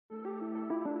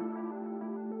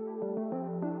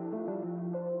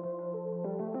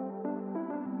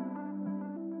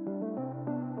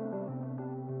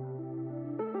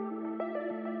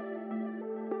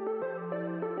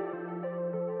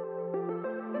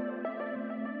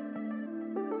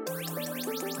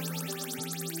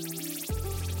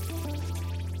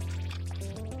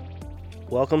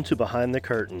Welcome to Behind the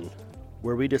Curtain,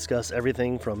 where we discuss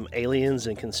everything from aliens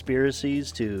and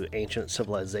conspiracies to ancient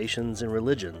civilizations and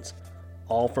religions,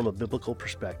 all from a biblical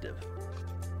perspective.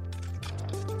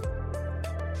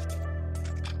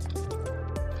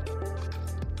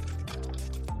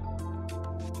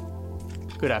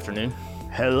 Good afternoon.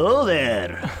 Hello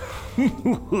there!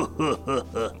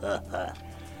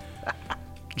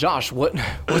 Josh,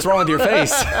 what's wrong with your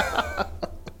face?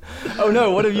 Oh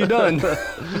no, what have you done?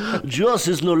 Joss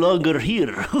is no longer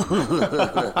here.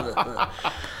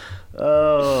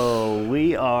 Oh,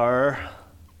 we are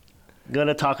going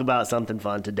to talk about something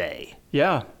fun today.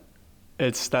 Yeah,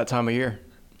 it's that time of year.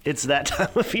 It's that time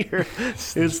of year.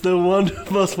 It's the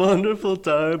most wonderful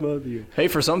time of year. Hey,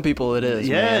 for some people it is.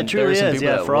 Yeah, man. it truly There are some is. people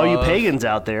Yeah, that for all you love- pagans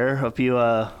out there, hope you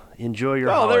enjoy your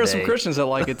holiday. Oh, there are some Christians that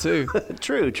like it too.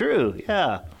 True,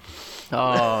 yeah.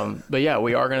 But yeah,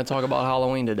 we are going to talk about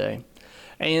Halloween today.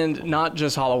 And not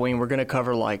just Halloween, we're going to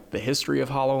cover like the history of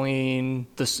Halloween.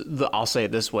 I'll say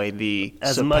it this way: the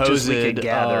As supposed, much as we could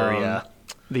gather, yeah.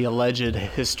 the alleged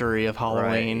history of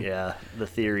Halloween, Right, yeah, the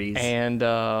theories. and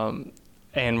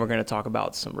we're going to talk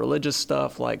about some religious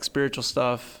stuff, like spiritual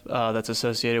stuff that's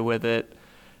associated with it.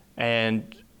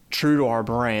 And true to our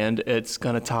brand, it's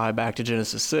going to tie back to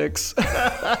Genesis 6.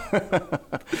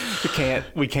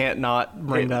 We can't not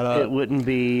bring that up. It wouldn't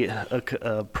be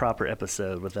a proper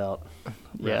episode without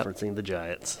referencing the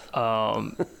Giants.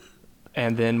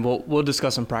 And then we'll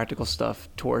discuss some practical stuff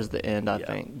towards the end, I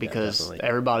think, because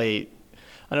definitely.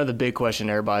 I know the big question in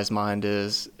everybody's mind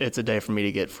is, it's a day for me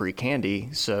to get free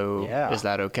candy, so is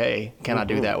that okay? Can I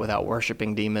do that without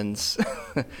worshiping demons?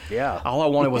 Yeah. All I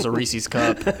wanted was a Reese's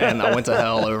cup, and I went to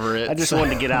hell over it. I just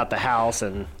wanted to get out the house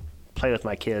and play with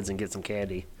my kids and get some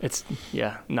candy. It's,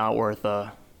 not worth,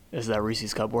 is that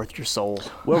Reese's cup worth your soul?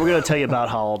 Well, we're going to tell you about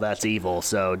how all that's evil,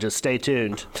 so just stay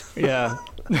tuned. Yeah.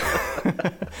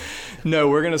 No,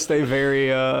 we're going to stay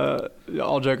very,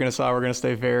 all joking aside, we're going to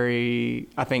stay very,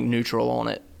 I think, neutral on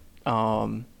it.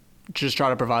 Just try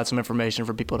to provide some information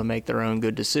for people to make their own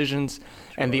good decisions. Sure.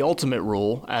 And the ultimate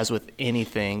rule, as with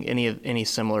anything, any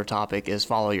similar topic, is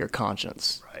follow your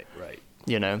conscience. Right.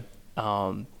 You know,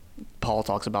 Paul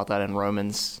talks about that in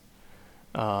Romans.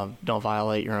 Don't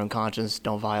violate your own conscience.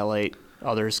 Don't violate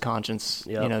others' conscience.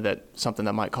 Yep. You know, that something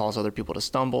that might cause other people to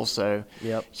stumble. So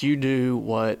you do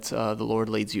what the Lord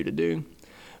leads you to do.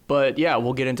 But yeah,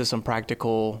 we'll get into some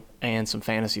practical and some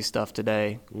fantasy stuff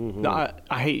today. Mm-hmm.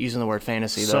 I hate using the word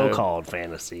fantasy, though. So-called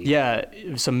fantasy. Yeah,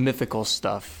 some mythical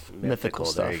stuff. Mythical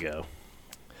stuff. There you go.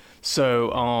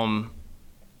 So,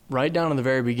 right down in the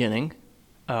very beginning,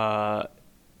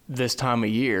 this time of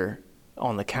year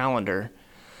on the calendar,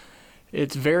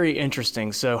 it's very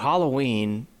interesting. So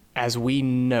Halloween, as we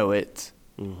know it,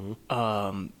 in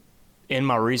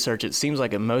my research, it seems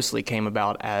like it mostly came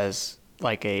about as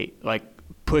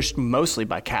pushed mostly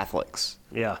by Catholics.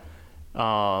 Yeah.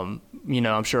 I'm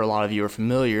sure a lot of you are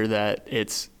familiar that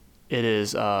it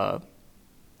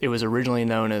was originally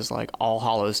known as like All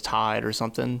Hallows Tide or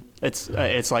something. It's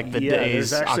like the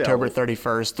days October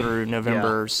 31st through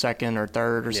November 2nd or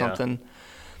 3rd or something.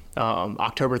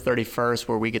 October 31st,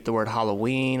 where we get the word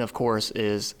Halloween, of course,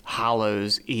 is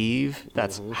Hallows Eve.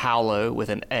 That's Hallow with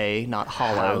an A, not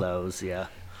hollow. Hallows, yeah.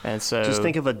 And so just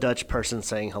think of a Dutch person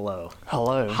saying hello.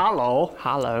 Hello.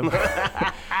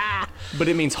 But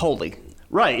it means holy.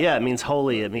 Right, yeah, it means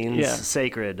holy. It means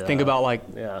sacred. Think about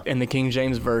in the King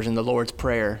James Version, the Lord's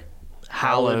Prayer.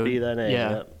 Hallowed be thy name. Yeah,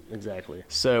 yep, exactly.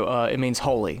 So it means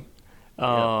holy.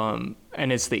 And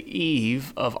it's the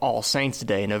eve of All Saints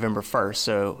Day, November 1st.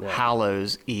 So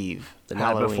Hallows Eve. The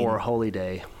night before Holy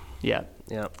Day. Yeah.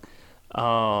 Yeah.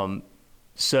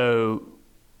 So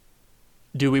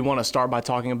do we want to start by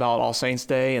talking about All Saints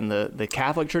Day and the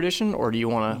Catholic tradition, or do you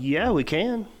want to? Yeah, we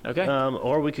can. Okay.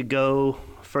 Or we could go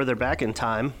further back in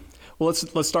time. Well,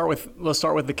 let's start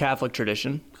with the Catholic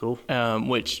tradition. Cool.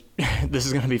 Which this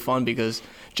is going to be fun because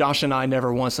Josh and I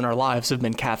never once in our lives have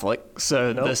been Catholic,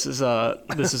 so this is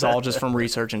all just from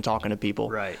research and talking to people.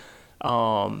 Right.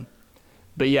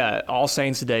 But yeah, All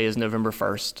Saints Day is November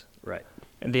 1st. Right.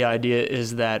 And the idea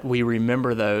is that we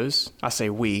remember those. I say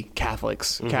we,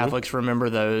 Catholics. Mm-hmm. Catholics remember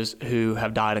those who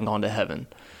have died and gone to heaven.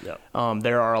 Yep.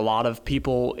 There are a lot of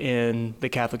people in the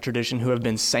Catholic tradition who have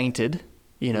been sainted.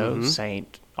 You know,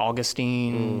 Saint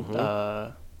Augustine.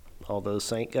 All those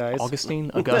saint guys. Augustine?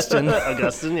 Augustine,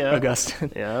 yeah.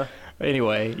 Augustine. Yeah.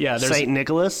 Anyway, yeah. There's Saint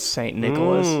Nicholas. Saint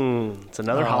Nicholas. It's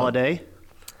another holiday.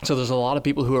 So there's a lot of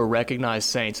people who are recognized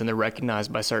saints, and they're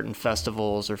recognized by certain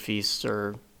festivals or feasts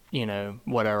or,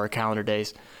 whatever, calendar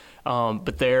days.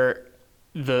 But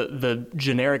the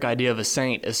generic idea of a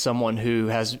saint is someone who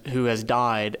has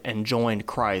died and joined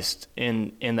Christ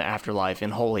in the afterlife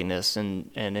in holiness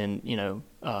and in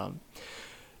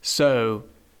so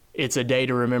it's a day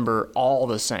to remember all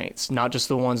the saints, not just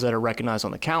the ones that are recognized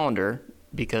on the calendar,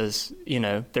 because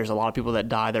there's a lot of people that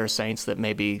die that are saints that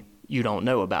maybe you don't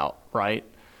know about, right?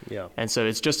 Yeah. And so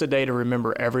it's just a day to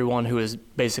remember everyone who has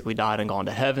basically died and gone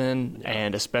to heaven,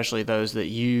 and especially those that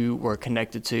you were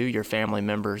connected to, your family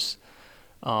members.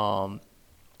 But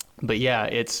yeah,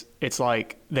 it's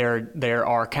like there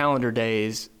are calendar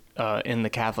days in the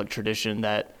Catholic tradition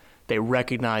that they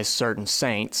recognize certain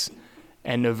saints,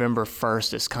 and November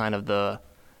 1st is kind of the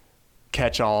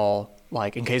catch-all.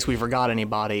 Like, in case we forgot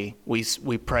anybody, we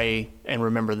pray and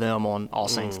remember them on All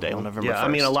Saints Day on November 1st. Yeah, I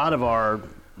mean, a lot of our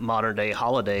modern day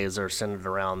holidays are centered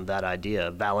around that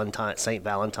idea. St.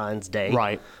 Valentine's Day.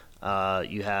 Right.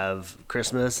 You have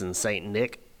Christmas and St.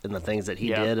 Nick and the things that he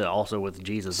did, and also with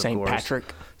Jesus, of course.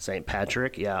 St.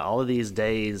 Patrick. Yeah, all of these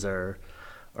days are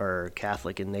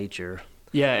Catholic in nature.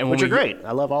 Yeah, and which are great.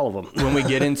 I love all of them. When we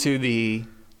get into the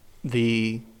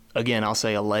again, I'll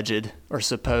say alleged or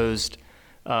supposed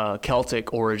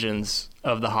Celtic origins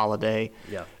of the holiday,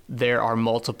 there are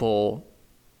multiple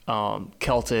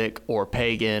Celtic or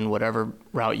pagan, whatever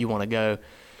route you want to go.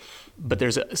 But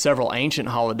there's several ancient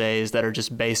holidays that are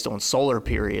just based on solar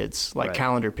periods, like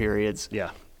calendar periods. Yeah.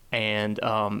 And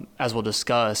as we'll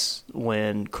discuss,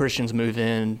 when Christians move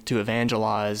in to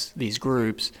evangelize these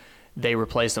groups, they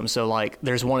replace them. So like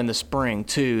there's one in the spring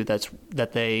too that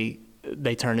they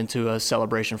turn into a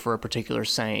celebration for a particular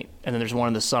saint, and then there's one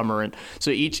in the summer, and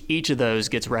so each of those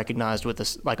gets recognized with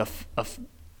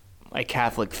a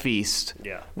Catholic feast,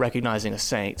 recognizing a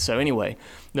saint. So anyway,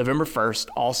 November 1st,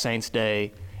 All Saints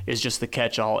Day, is just the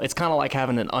catch-all. It's kind of like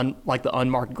having like the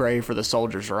unmarked grave for the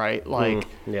soldiers, right? Like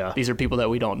these are people that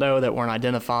we don't know, that weren't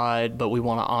identified, but we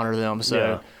want to honor them.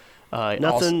 So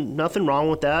nothing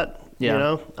wrong with that.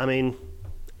 I mean,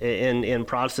 in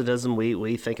Protestantism,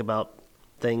 we think about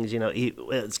things.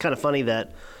 It's kind of funny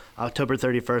that October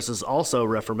 31st is also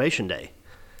Reformation Day.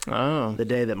 Oh, the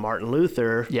day that Martin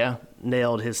Luther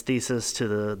nailed his thesis to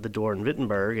the door in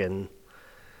Wittenberg, and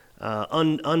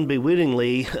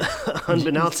unbewittingly,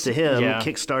 unbeknownst to him,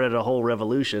 kickstarted a whole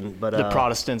revolution. But the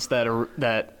Protestants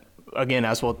that again,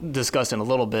 as we'll discuss in a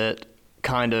little bit,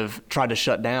 kind of tried to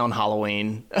shut down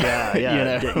Halloween. They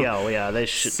tried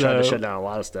to shut down a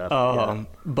lot of stuff.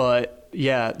 But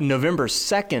November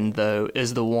 2nd though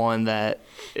is the one that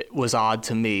was odd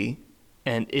to me,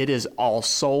 and it is All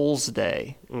Souls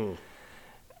Day.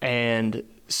 And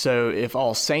so if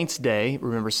All Saints Day,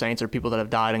 remember saints are people that have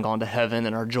died and gone to heaven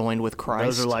and are joined with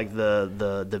Christ. Those are like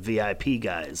the VIP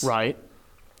guys. Right.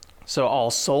 So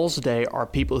All Souls Day are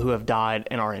people who have died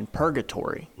and are in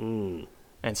purgatory.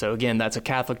 And so again, that's a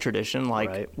Catholic tradition,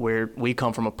 like where we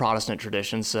come from a Protestant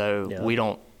tradition, so we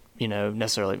don't,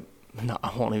 necessarily,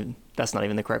 that's not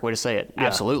even the correct way to say it.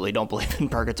 Absolutely don't believe in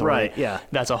purgatory. Right, yeah.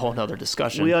 That's a whole nother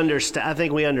discussion. I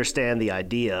think we understand the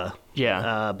idea.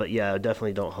 Yeah. But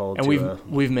definitely don't hold and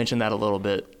we've mentioned that a little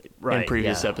bit in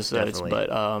previous episodes. Definitely.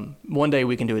 But one day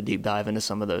we can do a deep dive into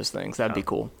some of those things. That'd be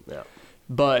cool. Yeah.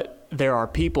 But there are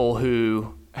people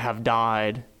who have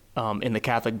died in the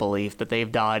Catholic belief that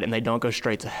they've died and they don't go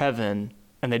straight to heaven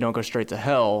and they don't go straight to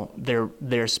hell.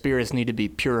 Their spirits need to be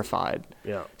purified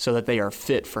so that they are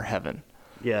fit for heaven.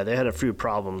 Yeah, they had a few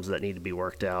problems that need to be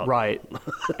worked out. Right.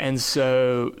 And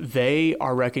so they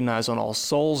are recognized on All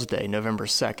Souls Day, November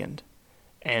 2nd.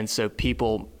 And so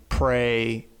people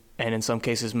pray and in some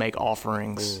cases make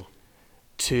offerings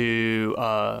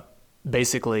to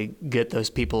basically get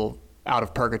those people out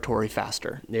of purgatory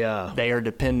faster. Yeah. They are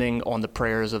depending on the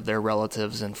prayers of their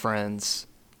relatives and friends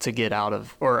to get out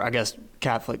of, or I guess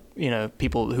Catholic,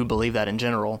 people who believe that in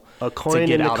general, to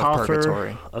get out of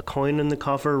purgatory. A coin in the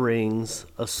coffer rings,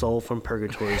 a soul from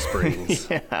purgatory springs.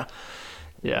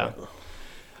 Yeah.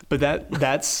 But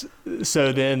that's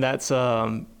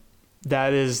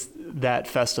that is that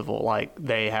festival. Like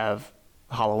they have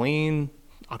Halloween,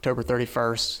 October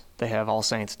 31st. They have All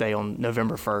Saints Day on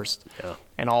November 1st,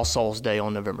 and All Souls Day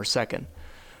on November 2nd.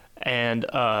 And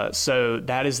so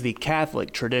that is the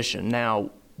Catholic tradition. Now,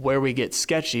 where we get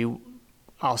sketchy,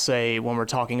 I'll say when we're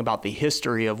talking about the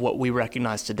history of what we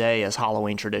recognize today as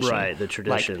Halloween tradition. Right, the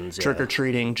traditions. Like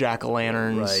trick-or-treating,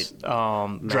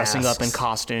 jack-o'-lanterns, dressing up in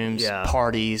costumes,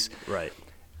 parties. Right.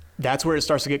 That's where it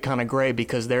starts to get kind of gray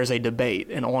because there's a debate,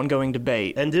 an ongoing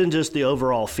debate. And then just the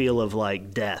overall feel of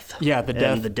like death. Yeah, the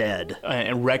death. And the dead.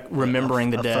 And remembering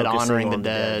the dead, honoring the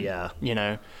dead.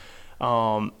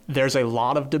 There's a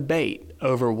lot of debate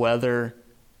over whether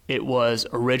it was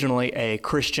originally a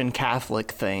Christian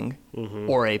Catholic thing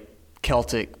or a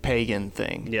Celtic pagan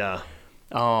thing. Yeah.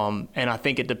 And I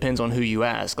think it depends on who you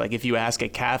ask. Like if you ask a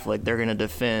Catholic, they're going to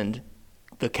defend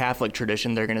the Catholic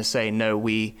tradition. They're going to say, no,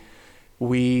 we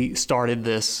started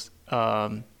this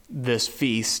this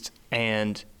feast,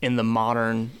 and in the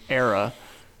modern era,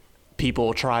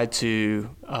 people try to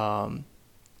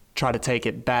take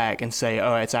it back and say,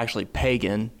 oh, it's actually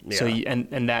pagan. Yeah. So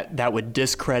and that would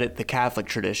discredit the Catholic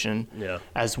tradition,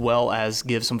 as well as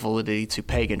give some validity to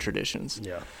pagan traditions.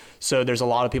 Yeah. So there's a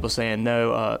lot of people saying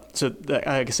no. Like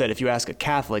I said, if you ask a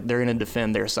Catholic, they're going to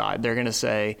defend their side. They're going to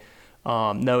say,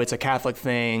 no, it's a Catholic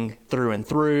thing through and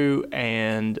through,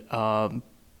 and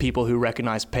people who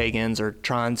recognize pagans are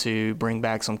trying to bring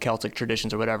back some Celtic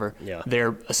traditions or whatever. Yeah.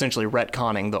 They're essentially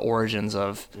retconning the origins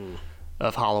of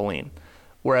Halloween.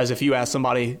 Whereas if you ask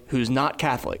somebody who's not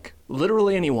Catholic,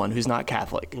 literally anyone who's not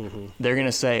Catholic, they're going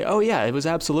to say, oh yeah, it was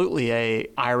absolutely a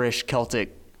Irish,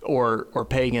 Celtic, or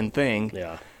pagan thing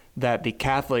that the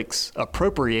Catholics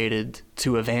appropriated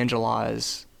to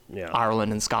evangelize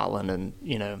Ireland and Scotland and,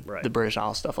 the British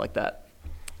Isles, stuff like that.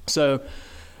 So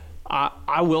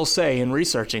I will say, in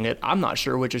researching it, I'm not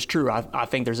sure which is true. I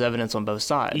think there's evidence on both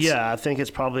sides. Yeah, I think it's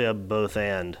probably a both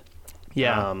and.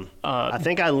 Yeah. I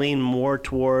think I lean more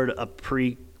toward a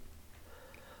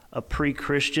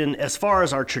pre-Christian. As far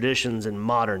as our traditions in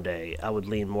modern day, I would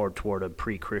lean more toward a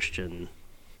pre-Christian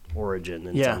origin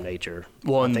in some nature.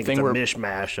 Well, I think it's a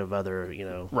mishmash of other,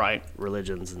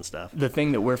 religions and stuff. The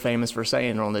thing that we're famous for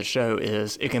saying on this show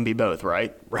is it can be both,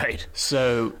 right? Right.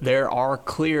 So there are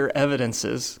clear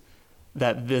evidences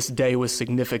that this day was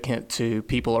significant to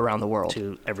people around the world.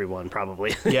 To everyone,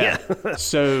 probably. Yeah.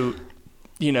 So,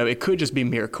 it could just be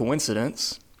mere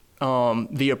coincidence.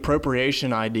 The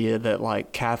appropriation idea that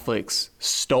like Catholics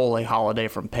stole a holiday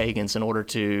from pagans in order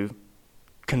to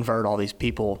convert all these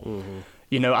people.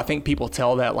 I think people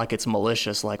tell that like it's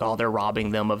malicious, like, oh, they're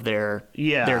robbing them of their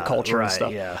culture and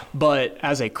stuff. Yeah. But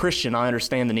as a Christian, I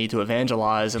understand the need to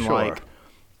evangelize and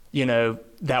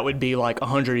that would be like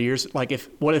 100 years. Like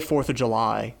what if 4th of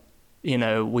July,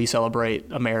 we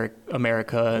celebrate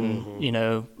America and,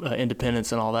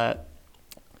 independence and all that.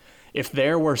 If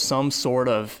there were some sort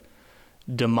of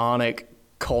demonic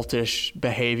cultish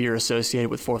behavior associated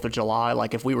with 4th of July,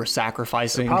 like if we were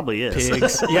sacrificing probably is.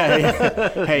 Pigs.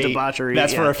 Hey, debauchery.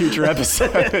 That's for a future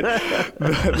episode.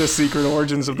 the secret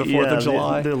origins of the 4th of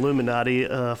July. The Illuminati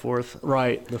 4th.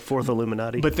 Right. The 4th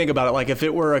Illuminati. But think about it, like if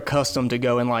it were a custom to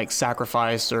go and like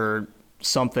sacrifice or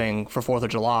something for 4th of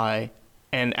July,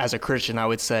 and as a Christian I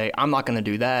would say, I'm not going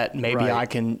to do that. Maybe I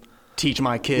can teach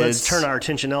my kids. Let's turn our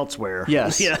attention elsewhere.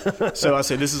 Yes. Yeah. So I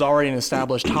say this is already an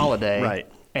established holiday.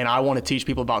 Right. And I want to teach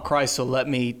people about Christ, so let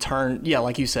me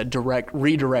like you said,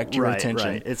 redirect your attention.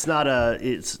 Right. It's not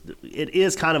it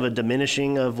is kind of a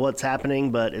diminishing of what's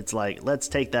happening, but it's like, let's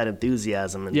take that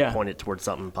enthusiasm and point it towards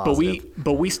something positive.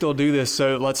 But we still do this,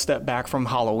 so let's step back from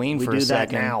Halloween for a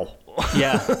second. We do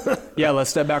that now. Yeah, let's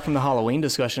step back from the Halloween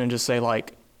discussion and just say,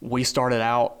 like, we started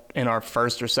out in our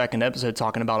first or second episode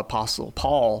talking about Apostle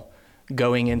Paul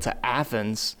going into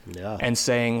Athens and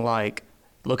saying, like,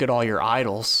 look at all your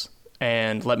idols.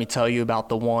 And let me tell you about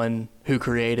the one who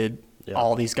created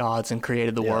all these gods and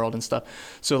created the world and stuff.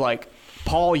 So like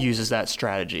Paul uses that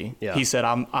strategy. Yeah. He said,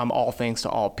 I'm all things to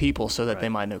all people so that they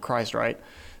might know Christ, right?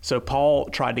 So Paul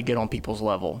tried to get on people's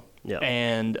level. Yeah.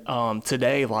 And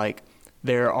today, like,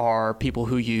 there are people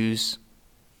who use,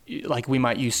 like, we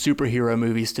might use superhero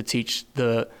movies to teach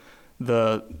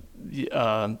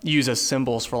use as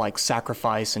symbols for like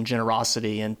sacrifice and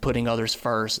generosity and putting others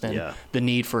first and the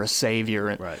need for a savior.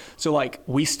 And so like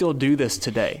we still do this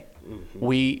today.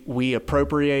 We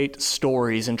appropriate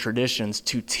stories and traditions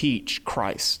to teach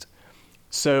Christ.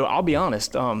 So I'll be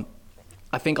honest, I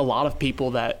think a lot of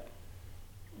people that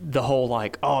the whole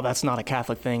like, oh, that's not a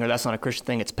Catholic thing or that's not a Christian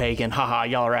thing, it's pagan, haha,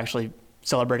 y'all are actually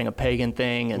celebrating a pagan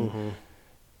thing, and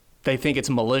they think it's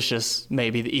malicious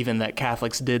maybe even that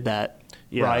Catholics did that.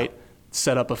 Right?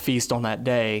 Set up a feast on that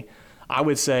day. I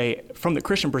would say from the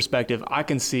Christian perspective, I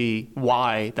can see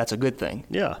why that's a good thing.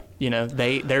 Yeah.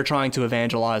 They're trying to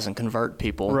evangelize and convert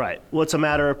people. Right. Well, it's a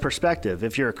matter of perspective.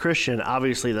 If you're a Christian,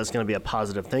 obviously that's going to be a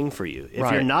positive thing for you. If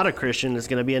you're not a Christian, it's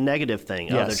going to be a negative thing.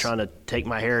 Yes. Oh, they're trying to take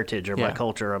my heritage or my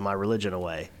culture or my religion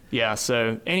away. Yeah.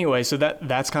 So anyway,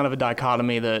 that's kind of a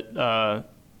dichotomy that,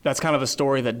 that's kind of a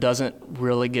story that doesn't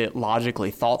really get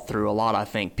logically thought through a lot, I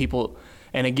think. People...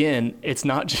 And again, it's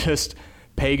not just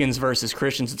pagans versus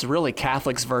Christians. It's really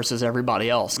Catholics versus everybody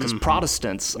else. Because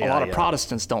Protestants, a lot of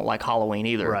Protestants don't like Halloween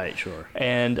either. Right, sure.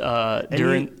 And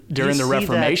during the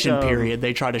Reformation period,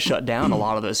 they tried to shut down a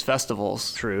lot of those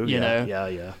festivals. True. You know?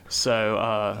 Yeah.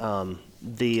 So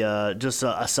just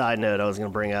a side note I was going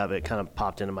to bring up, it kind of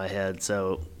popped into my head.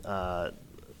 So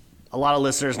a lot of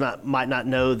listeners might not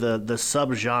know the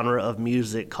subgenre of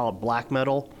music called black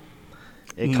metal.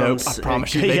 I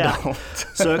promise you they don't.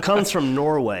 So it comes from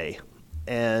Norway,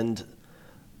 and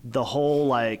the whole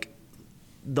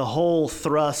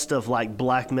thrust of like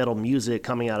black metal music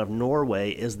coming out of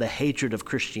Norway is the hatred of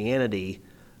Christianity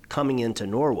coming into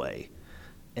Norway,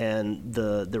 and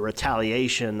the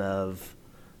retaliation of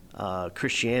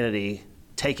Christianity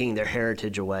taking their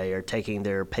heritage away or taking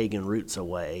their pagan roots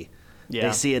away. Yeah.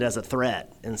 They see it as a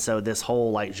threat, and so this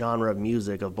whole like genre of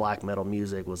music, of black metal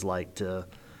music, was like to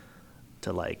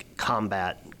like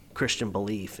combat Christian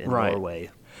belief in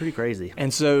Norway. Pretty crazy.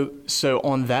 And so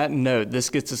on that note, this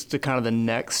gets us to kind of the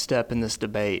next step in this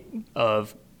debate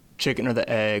of chicken or the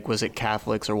egg. Was it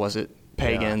Catholics or was it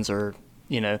pagans or,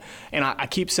 and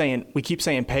we keep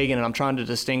saying pagan, and I'm trying to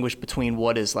distinguish between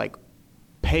what is like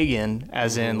pagan,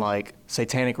 as in like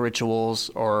satanic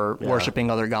rituals or worshiping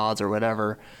other gods or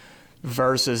whatever,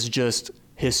 versus just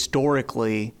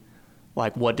historically,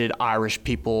 like what did Irish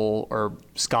people or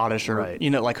Scottish or,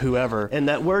 like whoever. And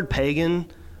that word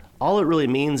pagan, all it really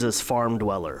means is farm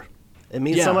dweller. It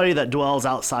means somebody that dwells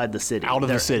outside the city. Out of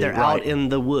the city, they're out in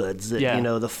the woods, the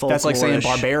folklore. That's like saying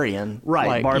barbarian. Right,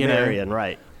 like, barbarian,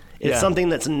 right. It's something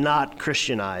that's not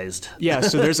Christianized. Yeah,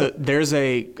 so there's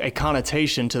a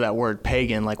connotation to that word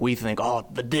pagan. Like we think,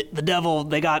 the devil,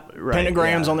 they got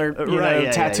pentagrams on their,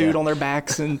 tattooed on their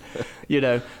backs, and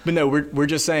but no, we're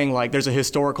just saying like there's a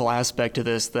historical aspect to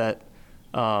this that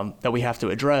we have to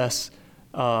address.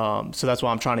 So that's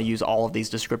why I'm trying to use all of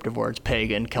these descriptive words: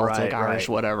 pagan, Celtic, Irish,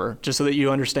 whatever, just so that you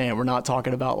understand we're not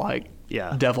talking about like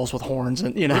devils with horns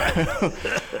and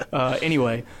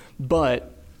anyway,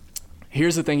 but.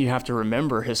 Here's the thing you have to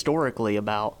remember historically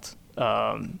about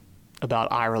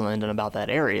Ireland and about that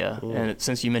area. And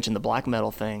since you mentioned the black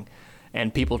metal thing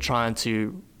and people trying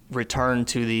to return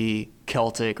to the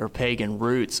Celtic or pagan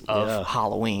roots of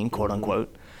Halloween, quote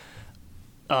unquote,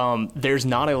 there's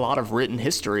not a lot of written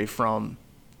history from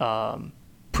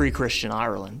pre-Christian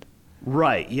Ireland.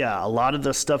 Right, yeah. A lot of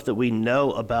the stuff that we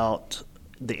know about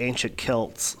the ancient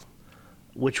Celts,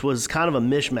 which was kind of a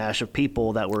mishmash of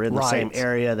people that were in the same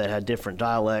area that had different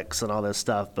dialects and all this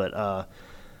stuff, but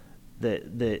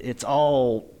it's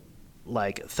all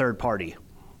like third party,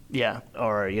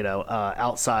 or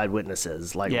outside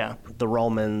witnesses, like the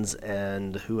Romans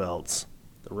and who else?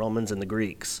 The Romans and the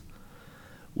Greeks,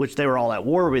 which they were all at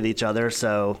war with each other.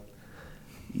 So,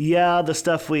 the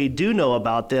stuff we do know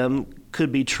about them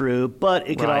could be true, but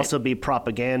it could also be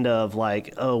propaganda of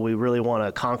like, we really want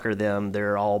to conquer them.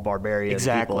 They're all barbarian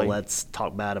people. Let's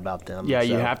talk bad about them. Yeah,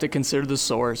 you have to consider the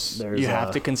source. You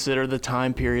have to consider the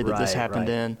time period that this happened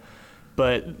in.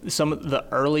 But some of the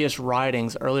earliest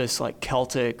writings, like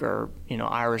Celtic or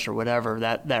Irish or whatever,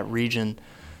 that region,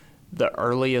 the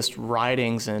earliest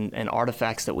writings and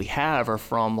artifacts that we have are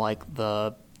from like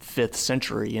the 5th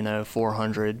century,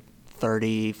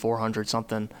 430, 400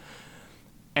 something.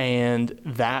 And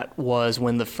that was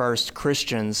when the first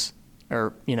Christians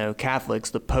or, Catholics,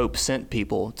 the Pope sent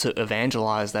people to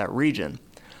evangelize that region.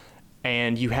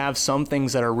 And you have some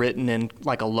things that are written in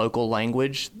like a local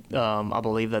language. I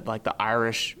believe that like the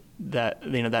Irish,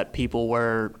 that people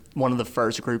were one of the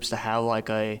first groups to have like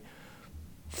a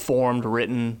formed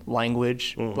written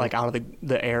language, like out of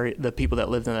the area, the people that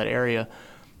lived in that area.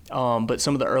 But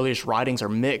some of the earliest writings are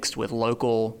mixed with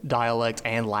local dialect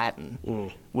and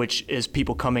Latin, which is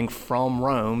people coming from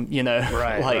Rome,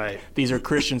 these are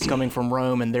Christians coming from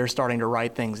Rome, and they're starting to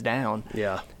write things down.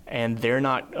 Yeah. And they're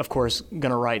not, of course, going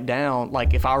to write down,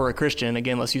 like if I were a Christian,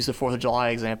 again, let's use the 4th of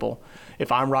July example.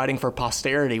 If I'm writing for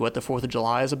posterity what the 4th of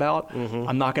July is about,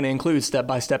 I'm not going to include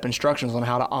step-by-step instructions on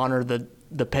how to honor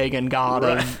the pagan god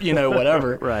of,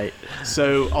 whatever. Right.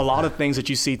 So a lot of things that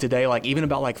you see today, like even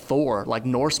about like Thor, like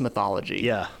Norse mythology.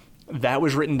 Yeah. That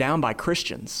was written down by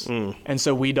Christians. And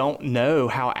so we don't know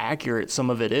how accurate some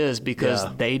of it is because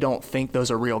they don't think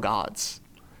those are real gods.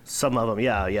 Some of them,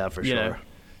 yeah, for sure.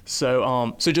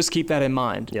 So just keep that in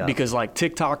mind because like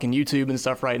TikTok and YouTube and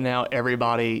stuff right now,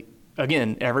 everybody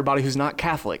who's not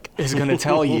Catholic is going to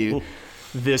tell you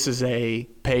this is a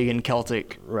pagan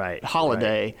Celtic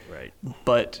holiday. Right.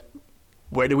 But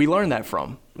where do we learn that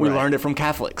from? We learned it from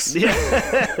Catholics.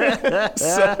 Yeah.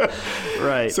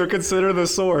 So consider the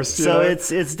source. So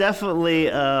it's definitely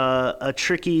a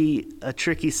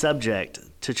tricky subject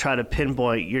to try to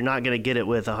pinpoint. You're not going to get it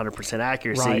with 100%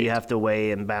 accuracy. You have to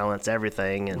weigh and balance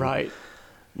everything. And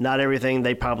not everything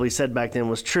they probably said back then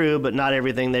was true, but not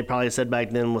everything they probably said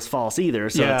back then was false either.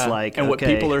 So it's like, and what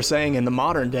people are saying in the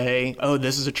modern day, oh,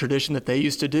 this is a tradition that they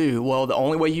used to do. Well, the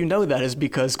only way you know that is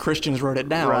because Christians wrote it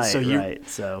down. Right,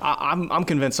 So I'm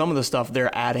convinced some of the stuff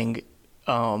they're adding,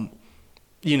 I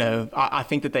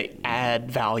think that they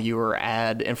add value or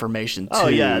add information to. Oh,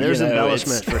 yeah, there's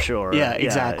embellishment for sure. Yeah,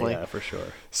 exactly. Yeah, for sure.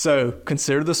 So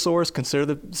consider the source, so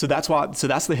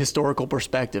that's the historical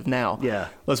perspective. Now,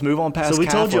 let's move on past So we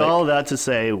Catholic. told you all that to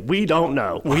say, we don't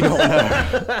know. We don't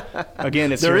know. Again,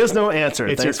 there is no answer.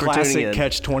 It's Thanks your classic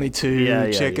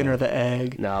catch-22, chicken or the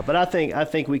egg. No, but I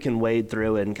think we can wade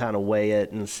through it and kind of weigh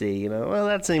it and see, well,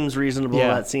 that seems reasonable.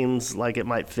 Yeah. That seems like it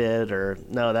might fit, or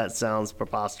no, that sounds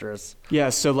preposterous. Yeah,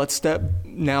 so let's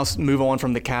move on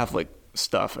from the Catholic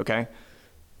stuff, okay?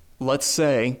 Let's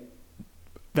say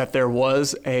that there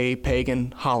was a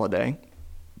pagan holiday.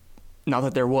 Not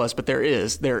that there was, but there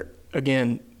is.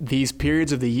 Again, these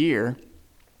periods of the year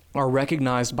are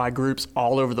recognized by groups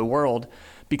all over the world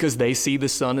because they see the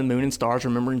sun and moon and stars.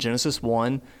 Remember in Genesis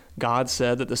 1, God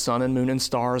said that the sun and moon and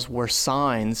stars were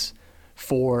signs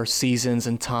for seasons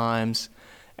and times.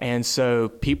 And so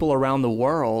people around the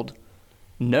world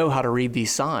know how to read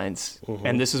these signs. Mm-hmm.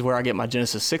 And this is where I get my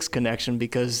Genesis 6 connection,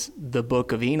 because the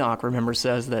book of Enoch, remember,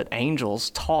 says that angels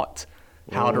taught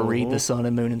how to read the sun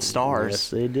and moon and stars. Yes,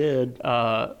 they did.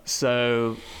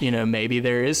 So, maybe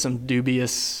there is some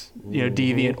dubious,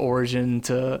 deviant origin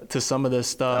to some of this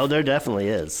stuff. Oh, there definitely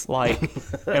is.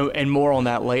 And more on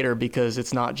that later, because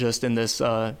it's not just in this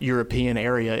European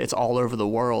area, it's all over the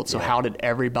world. So how did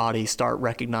everybody start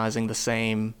recognizing the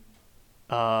same,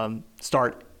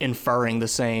 start inferring the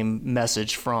same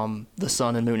message from the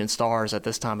sun and moon and stars at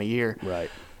this time of year? Right.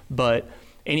 But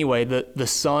anyway, the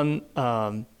sun,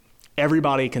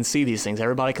 everybody can see these things.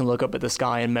 Everybody can look up at the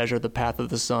sky and measure the path of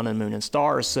the sun and moon and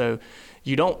stars. So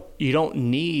you don't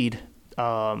need,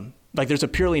 there's a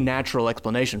purely natural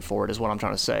explanation for it, is what I'm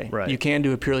trying to say. Right. You can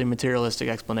do a purely materialistic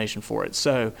explanation for it.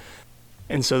 So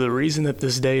the reason that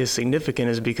this day is significant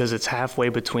is because it's halfway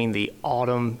between the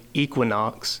autumn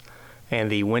equinox and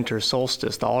the winter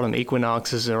solstice. The autumn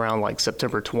equinox is around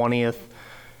September 20th,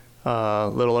 a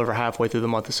little over halfway through the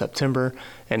month of September.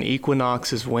 And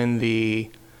equinox is when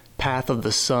the path of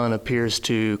the sun appears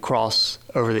to cross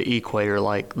over the equator,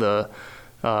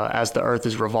 as the Earth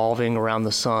is revolving around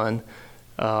the sun.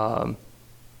 The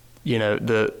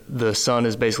sun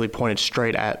is basically pointed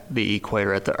straight at the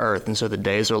equator, at the Earth, and so the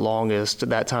days are longest.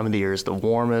 That time of the year is the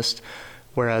warmest,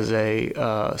 whereas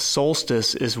a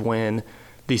solstice is when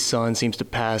the sun seems to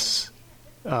pass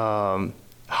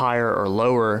higher or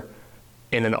lower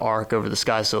in an arc over the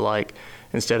sky. So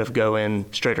instead of going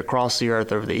straight across the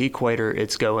Earth over the equator,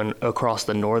 it's going across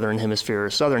the northern hemisphere or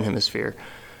southern hemisphere.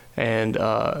 And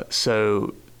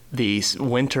so the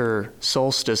winter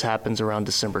solstice happens around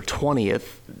December 20th.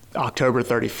 October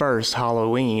 31st,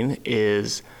 Halloween,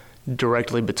 is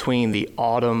directly between the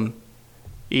autumn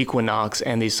equinox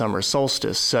and the summer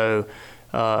solstice. So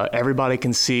everybody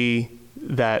can see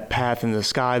that path in the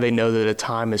sky. They know that a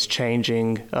time is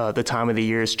changing. The time of the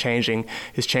year is changing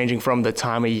from the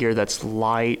time of year that's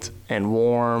light and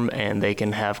warm, and they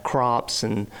can have crops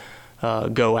and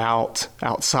go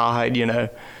outside,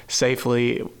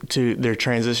 safely. They're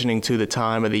transitioning to the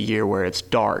time of the year where it's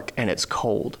dark and it's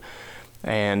cold.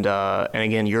 And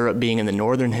again, Europe being in the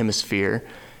northern hemisphere,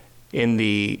 in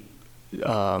the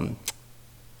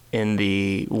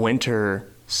winter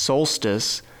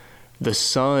solstice, the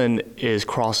sun is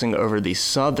crossing over the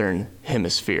southern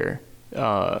hemisphere.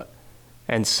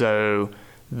 And so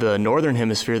the northern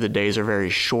hemisphere, the days are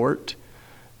very short.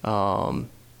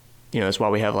 That's why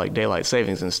we have daylight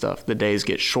savings and stuff. The days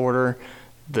get shorter,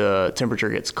 the temperature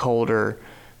gets colder.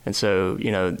 And so,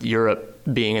 Europe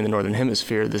being in the northern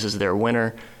hemisphere, this is their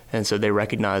winter. And so they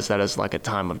recognize that as a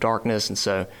time of darkness. And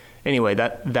so anyway,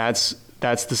 that's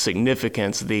the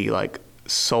significance, the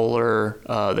solar,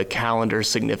 the calendar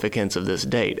significance of this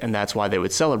date, and that's why they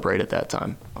would celebrate at that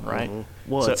time, right?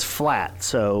 Mm-hmm. Well, it's flat,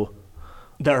 so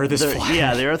the Earth is flat.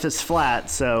 Yeah, the Earth is flat,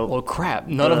 so. Well, crap!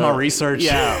 None of my research.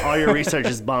 Yeah, all your research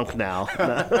is bunk now.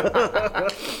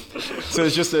 So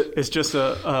it's just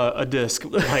a disk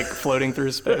floating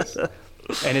through space,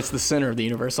 and it's the center of the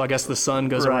universe. So I guess the sun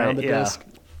goes around the disk.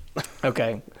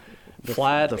 Okay,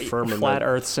 flat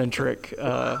Earth centric.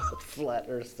 Flat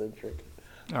Earth centric.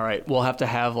 All right, we'll have to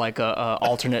have a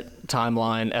alternate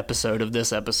timeline episode of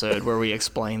this episode where we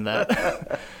explain that.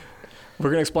 We're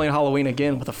going to explain Halloween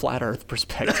again with a flat Earth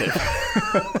perspective.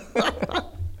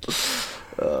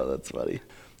 Oh, that's funny.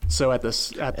 So and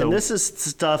this is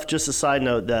stuff, just a side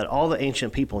note, that all the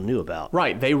ancient people knew about.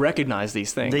 Right, they recognized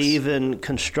these things. They even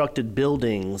constructed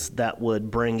buildings that would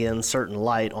bring in certain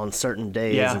light on certain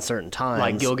days and certain times.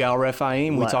 Like Gilgal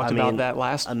Rephaim, we talked about that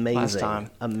last time.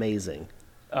 Amazing.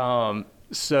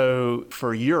 So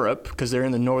for Europe, because they're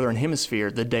in the northern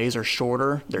hemisphere, the days are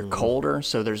shorter, they're colder,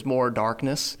 so there's more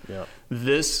darkness. Yep.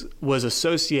 This was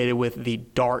associated with the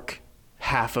dark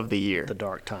half of the year. The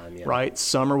dark time, yeah. Right?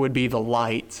 Summer would be the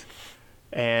light,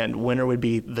 and winter would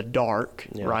be the dark,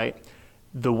 right?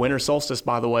 The winter solstice,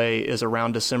 by the way, is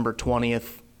around December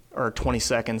 20th or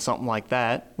 22nd, something like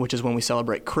that, which is when we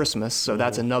celebrate Christmas. So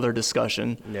that's another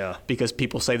discussion. Yeah. Because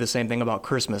people say the same thing about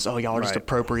Christmas. Oh, y'all are just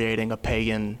appropriating a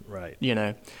pagan,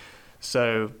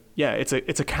 So, yeah, it's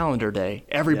a calendar day.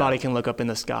 Everybody can look up in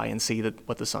the sky and see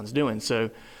what the sun's doing. So,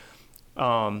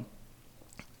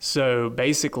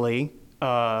 basically,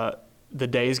 the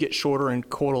days get shorter and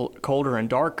colder and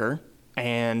darker,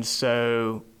 and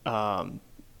so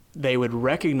they would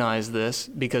recognize this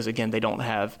because, again, they don't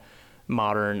have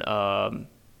modern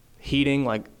heating,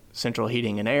 like central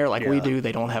heating and air like we do.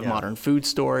 They don't have modern food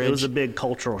storage. It was a big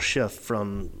cultural shift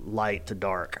from light to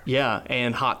dark. Yeah,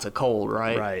 and hot to cold,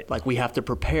 right? Right. Like we have to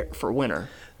prepare for winter.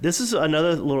 This is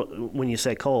another little, when you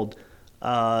say cold,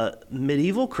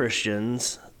 medieval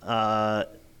Christians,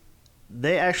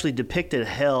 they actually depicted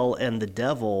hell and the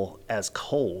devil as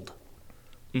cold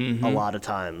a lot of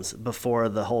times before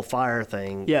the whole fire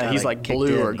thing. Yeah, he's like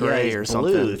blue or gray or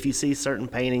something. Blue. If you see certain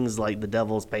paintings, like the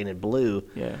devil's painted blue.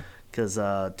 Yeah. Because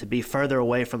to be further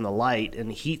away from the light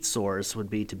and heat source would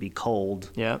be to be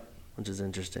cold. Yeah. Which is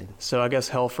interesting. So I guess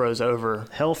hell froze over.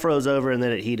 Hell froze over, and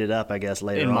then it heated up, I guess,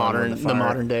 later on. The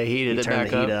modern day heated it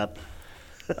back up.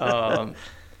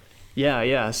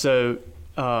 Yeah. So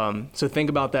think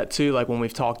about that too. Like when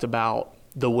we've talked about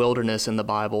the wilderness in the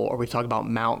Bible, or we've talked about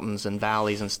mountains and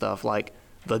valleys and stuff, like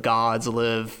the gods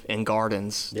live in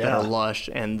gardens that are lush,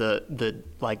 and the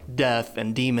like death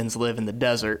and demons live in the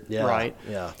desert, right?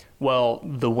 Yeah. Well,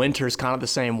 the winter's kind of the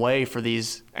same way for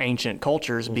these ancient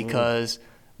cultures because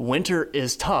winter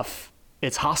is tough.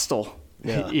 It's hostile.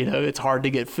 Yeah. It's hard to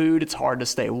get food. It's hard to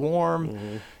stay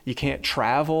warm. You can't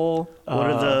travel. What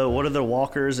are the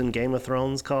walkers in Game of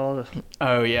Thrones called?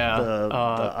 Oh yeah,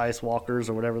 the ice walkers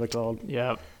or whatever they're called.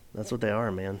 Yeah, that's what they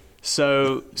are, man.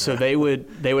 So they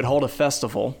would hold a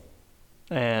festival,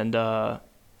 and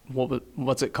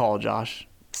what's it called, Josh?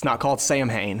 It's not called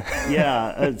Samhain.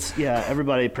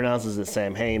 Everybody pronounces it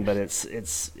Samhain, but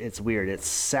it's weird. It's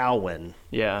Samhain.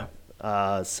 Yeah.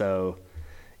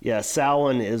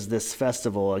 Samhain is this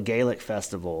festival, a Gaelic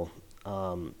festival.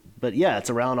 But yeah, it's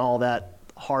around all that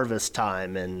harvest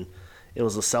time, and it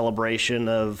was a celebration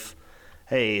of,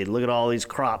 hey, look at all these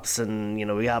crops, and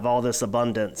we have all this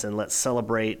abundance, and let's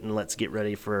celebrate and let's get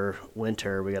ready for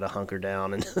winter. We got to hunker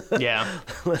down and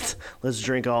let's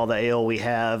drink all the ale we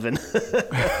have and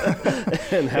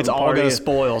have it's all going to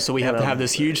spoil. So we have to have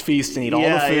this huge feast and eat all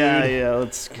the food. Yeah.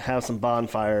 Let's have some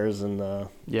bonfires and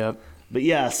Yep. But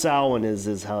yeah, Samhain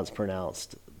is how it's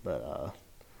pronounced. But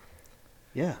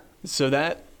yeah. So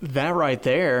that right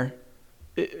there,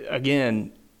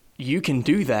 again, you can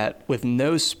do that with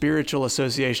no spiritual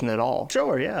association at all.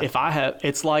 Sure, yeah.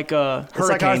 It's like a hurricane it's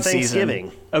like our Thanksgiving.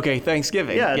 Season. Okay,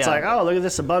 Thanksgiving. Yeah, it's like, oh, look at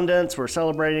this abundance. We're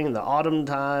celebrating the autumn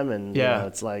time, and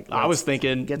it's like, I was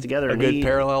thinking get together. A good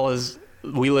parallel is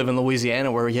we live in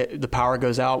Louisiana, where the power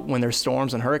goes out when there's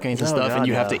storms and hurricanes and stuff, and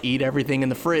you have to eat everything in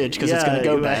the fridge because it's going to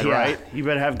go bad, right? You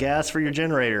better have gas for your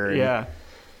generator.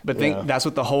 But that's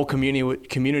what the whole community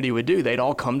would do. They'd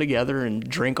all come together and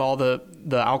drink all the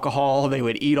alcohol. They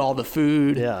would eat all the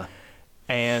food. Yeah.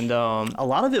 And a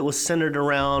lot of it was centered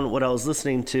around what I was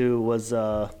listening to was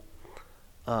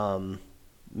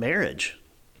marriage.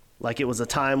 Like it was a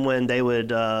time when they would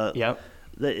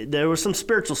there was some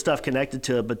spiritual stuff connected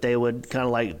to it, but they would kind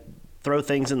of like throw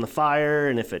things in the fire,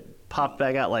 and if it popped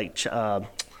back out, like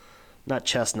not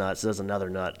chestnuts, there's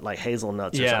another nut, like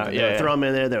hazelnuts or something. They would throw them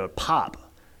in there, they would pop.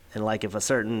 And like if a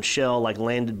certain shell like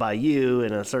landed by you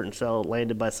and a certain shell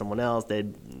landed by someone else,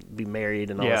 they'd be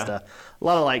married and all that stuff. A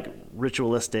lot of like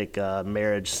ritualistic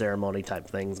marriage ceremony type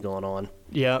things going on.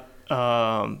 Yeah.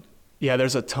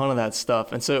 There's a ton of that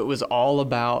stuff. And so it was all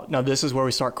about, now this is where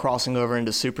we start crossing over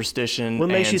into superstition what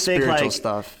makes and you think, spiritual like,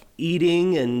 stuff.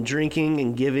 Eating and drinking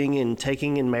and giving and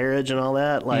taking in marriage and all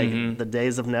that, like the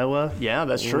days of Noah. Yeah,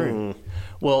 that's true.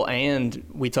 Well, and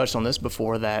we touched on this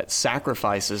before, that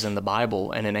sacrifices in the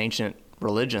Bible and in ancient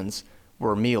religions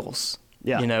were meals.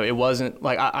 Yeah. It wasn't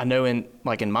like, I know in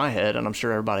my head, and I'm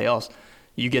sure everybody else,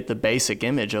 you get the basic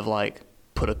image of like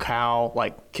put a cow,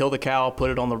 like kill the cow,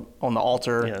 put it on the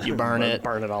altar, you burn it,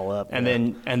 all up, and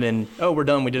then oh, we're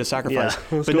done. We did a sacrifice.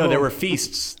 Yeah, but no, there were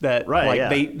feasts that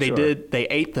they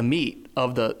ate the meat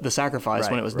of the sacrifice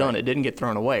when it was done. It didn't get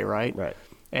thrown away, right? Right.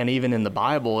 And even in the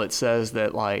Bible, it says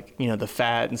that like the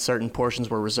fat and certain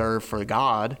portions were reserved for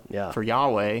God, for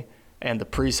Yahweh. And the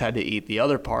priests had to eat the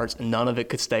other parts, and none of it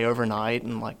could stay overnight.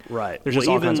 And there's just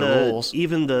all kinds of rules.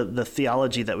 Even the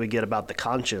theology that we get about the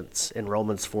conscience in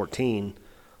Romans 14,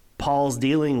 Paul's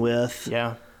dealing with,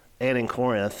 and in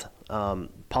Corinth,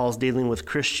 Paul's dealing with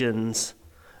Christians,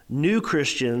 new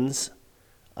Christians,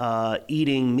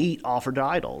 eating meat offered to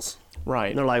idols. Right.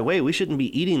 And they're like, wait, we shouldn't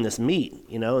be eating this meat,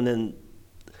 and then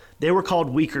they were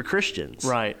called weaker Christians.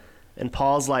 Right. And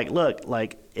Paul's like, look,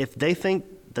 like if they think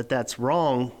that that's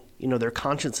wrong, their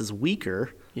conscience is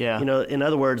weaker. Yeah. In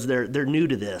other words, they're new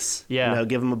to this. Yeah.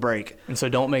 Give them a break. And so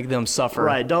don't make them suffer.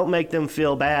 Right. Don't make them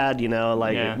feel bad,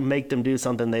 make them do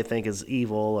something they think is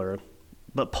evil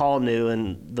but Paul knew,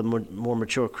 and the more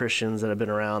mature Christians that have been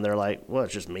around, they're like, well,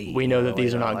 it's just me. We know that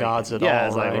these are not gods at all. Yeah,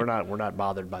 it's like we're not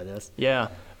bothered by this. Yeah.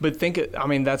 But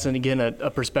that's, again,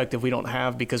 a perspective we don't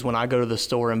have, because when I go to the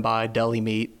store and buy deli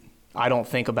meat, I don't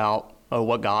think about, oh,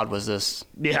 what God was this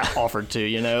offered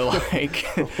to, like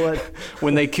what?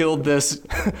 when they killed this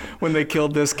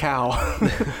cow.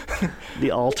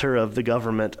 The altar of the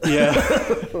government. Yeah.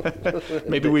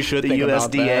 Maybe we should think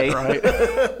USDA. about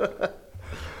that, right?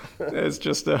 It's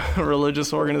just a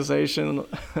religious organization.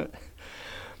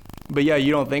 But yeah,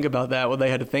 you don't think about that. Well,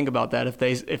 they had to think about that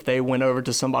if they went over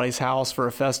to somebody's house for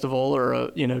a festival or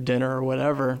a dinner or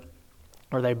whatever,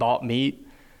 or they bought meat,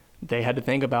 they had to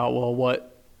think about, well,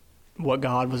 what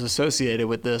God was associated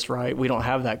with this, right? We don't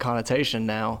have that connotation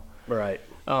now. Right.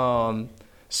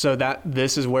 So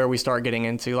this is where we start getting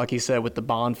into, like you said, with the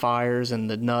bonfires and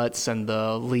the nuts and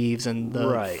the leaves and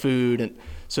the food. And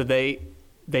so they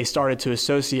started to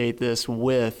associate this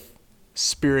with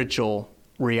spiritual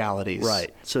realities.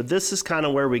 Right. So this is kind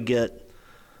of where we get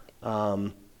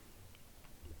the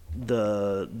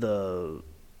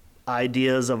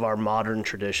ideas of our modern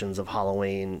traditions of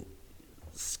Halloween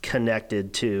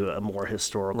connected to a more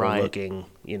historical looking,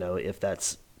 if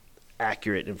that's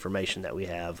accurate information that we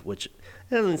have, which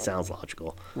it sounds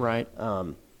logical. Right.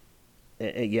 The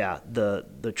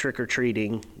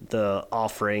trick-or-treating, the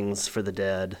offerings for the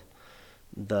dead,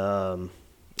 I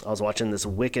was watching this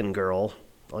Wiccan girl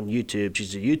on YouTube.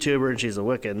 She's a YouTuber and she's a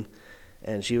Wiccan,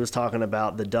 and she was talking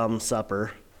about the dumb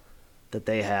supper that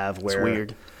they have where it's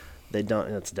weird.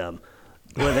 It's dumb.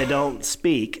 Where they don't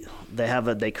speak.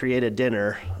 They create a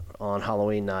dinner on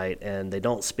Halloween night, and they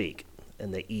don't speak,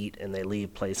 and they eat, and they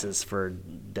leave places for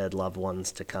dead loved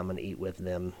ones to come and eat with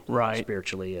them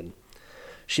spiritually. And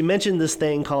she mentioned this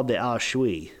thing called the Ao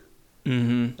Shui.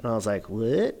 Mm-hmm. And I was like,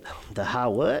 what? The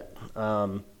how what?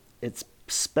 It's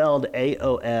spelled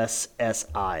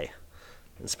AOSSI.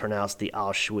 It's pronounced the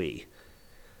Ao Shui.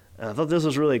 And I thought this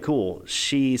was really cool.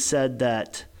 She said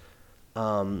that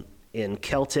in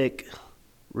Celtic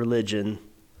religion,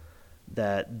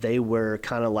 that they were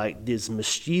kind of like these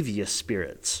mischievous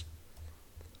spirits,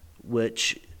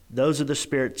 which those are the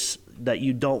spirits that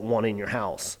you don't want in your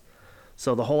house.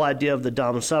 So the whole idea of the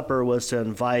dumb supper was to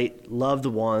invite loved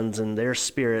ones and their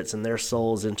spirits and their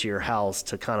souls into your house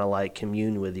to kind of like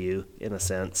commune with you in a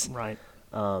sense. Right.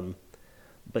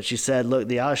 But she said, look,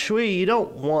 the Ao Shui, you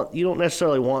don't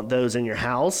necessarily want those in your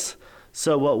house.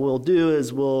 So what we'll do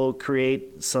is we'll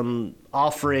create some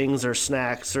offerings or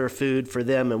snacks or food for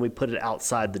them, and we put it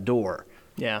outside the door.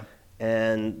 Yeah.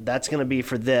 And that's going to be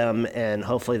for them, and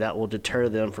hopefully that will deter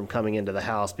them from coming into the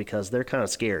house because they're kind of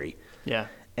scary. Yeah.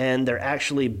 And they're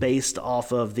actually based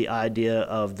off of the idea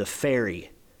of the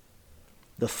fairy,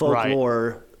 the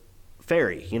folklore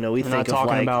fairy. We We're think not of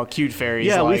talking about cute fairies.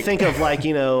 Yeah, we think of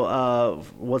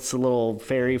what's the little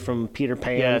fairy from Peter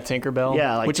Pan? Yeah, Tinkerbell.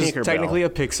 Yeah, like which Tinkerbell. is technically a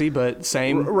pixie, but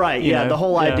same. Right. Yeah, the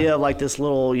whole idea of like this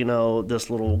little, this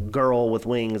little girl with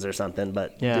wings or something.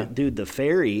 But dude, the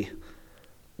fairy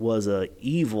was a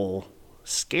evil,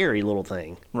 scary little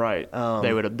thing. Right.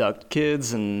 They would abduct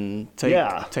kids and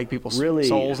take people's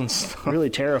souls and stuff. Really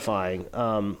terrifying.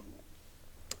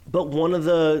 But one of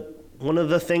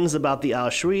the things about the Ao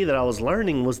Shui that I was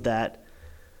learning was that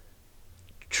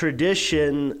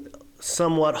tradition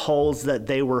somewhat holds that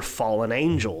they were fallen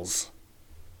angels,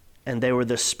 and they were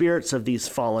the spirits of these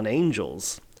fallen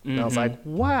angels. And I was like,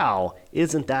 wow,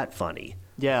 isn't that funny?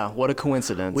 Yeah, what a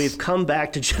coincidence. We've come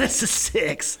back to Genesis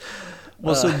 6.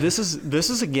 Well, so this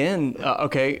is again,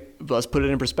 okay, let's put it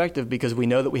in perspective, because we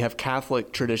know that we have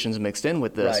Catholic traditions mixed in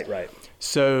with this. Right.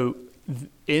 So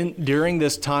during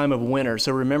this time of winter,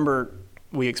 so remember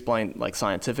we explained like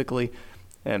scientifically,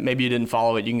 And maybe you didn't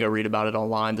follow it. You can go read about it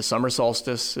online. The summer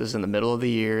solstice is in the middle of the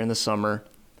year in the summer,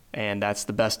 and that's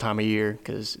the best time of year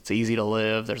because it's easy to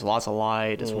live. There's lots of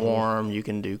light. It's warm. You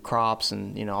can do crops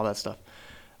and, all that stuff.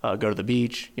 Go to the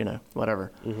beach,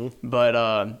 whatever.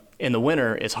 But in the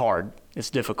winter, it's hard. It's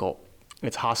difficult.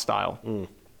 It's hostile.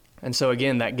 And so,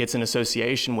 again, that gets an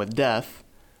association with death,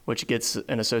 which gets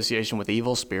an association with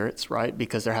evil spirits, right?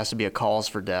 Because there has to be a cause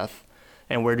for death.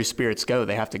 And where do spirits go?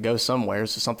 They have to go somewhere,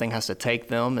 so something has to take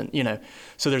them. And,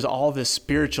 so there's all this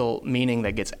spiritual meaning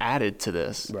that gets added to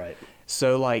this. Right.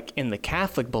 So, like, in the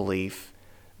Catholic belief,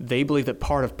 they believe that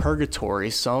part of purgatory,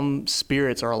 some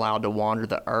spirits are allowed to wander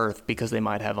the earth because they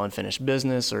might have unfinished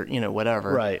business or,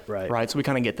 whatever. Right. So we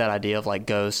kind of get that idea of, like,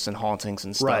 ghosts and hauntings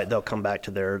and stuff. Right, they'll come back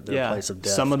to their place of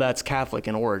death. Some of that's Catholic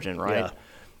in origin, right?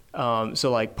 Yeah.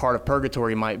 So, like, part of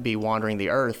purgatory might be wandering the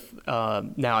earth.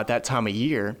 Now, at that time of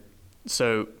year,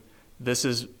 so this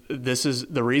is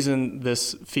the reason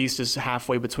this feast is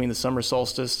halfway between the summer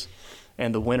solstice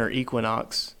and the winter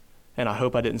equinox. And I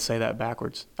hope I didn't say that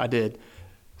backwards. I did.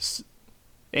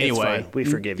 Anyway, it's fine. We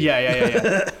forgive you.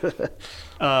 Yeah.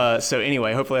 So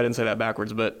anyway, hopefully I didn't say that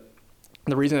backwards. But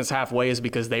the reason it's halfway is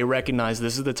because they recognize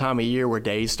this is the time of year where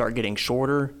days start getting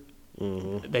shorter.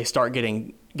 They start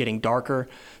getting darker.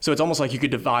 So it's almost like you could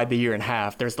divide the year in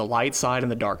half. There's the light side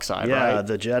and the dark side, right? Yeah,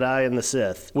 the Jedi and the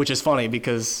Sith. Which is funny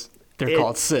because they're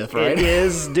called Sith, right? It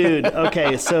is, dude.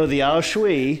 Okay, so the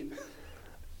Aushwi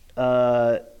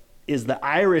is the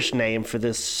Irish name for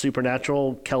this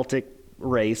supernatural Celtic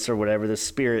race or whatever, the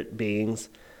spirit beings.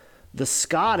 The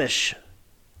Scottish,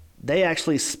 they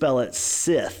actually spell it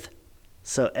Sith.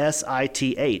 So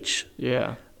S-I-T-H.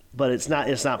 Yeah. But it's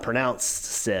not pronounced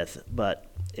Sith, but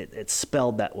it's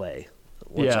spelled that way.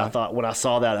 Which I thought, when I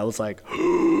saw that, I was like,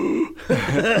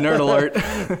 nerd alert.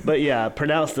 But yeah,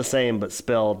 pronounced the same, but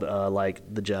spelled like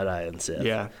the Jedi and Sith.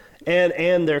 Yeah.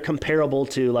 And they're comparable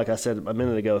to, like I said a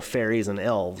minute ago, fairies and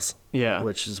elves. Yeah.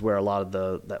 Which is where a lot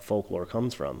of that folklore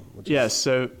comes from.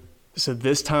 So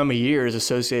this time of year is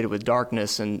associated with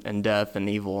darkness and death and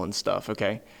evil and stuff,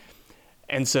 okay?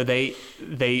 And so they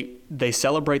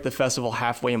celebrate the festival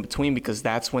halfway in between because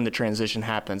that's when the transition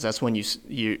happens. That's when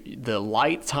the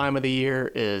light time of the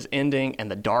year is ending and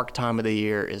the dark time of the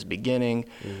year is beginning.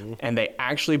 And they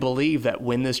actually believe that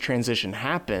when this transition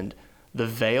happened, the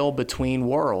veil between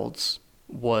worlds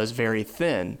was very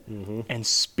thin, and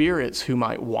spirits who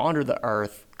might wander the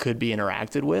earth could be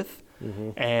interacted with.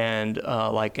 And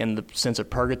like in the sense of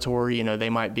purgatory, they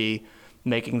might be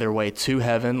making their way to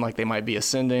heaven, like they might be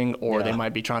ascending, or they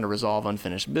might be trying to resolve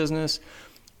unfinished business.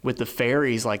 With the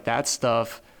fairies, like that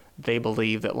stuff, they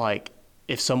believe that, like,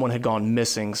 if someone had gone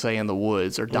missing, say in the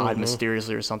woods, or died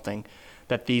mysteriously or something,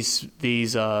 that these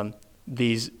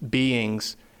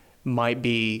beings might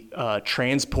be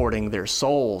transporting their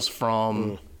souls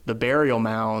from the burial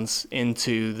mounds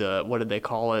into the, what did they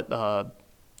call it,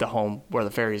 the home where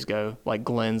the fairies go, like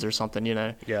glens or something,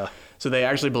 Yeah. So they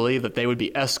actually believe that they would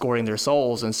be escorting their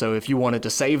souls, and so if you wanted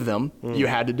to save them, you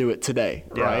had to do it today,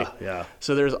 right? Yeah.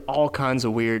 So there's all kinds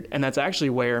of weird, and that's actually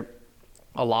where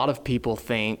a lot of people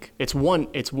think it's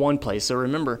one place. So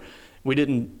remember, we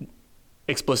didn't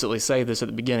explicitly say this at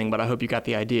the beginning, but I hope you got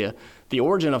the idea. The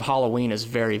origin of Halloween is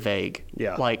very vague.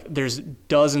 Yeah. Like, there's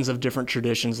dozens of different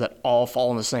traditions that all fall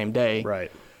on the same day.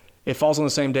 Right. It falls on the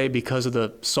same day because of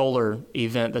the solar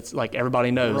event that's, like,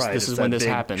 everybody knows this is when this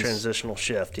happens. Transitional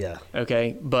shift, yeah.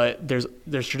 Okay, but there's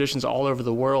traditions all over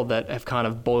the world that have kind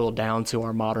of boiled down to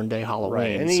our modern day Halloween.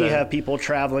 Right, and then you have people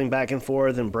traveling back and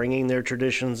forth and bringing their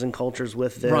traditions and cultures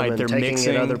with them, right, and they're taking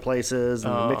mixing, it other places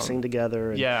and mixing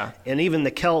together. And, and even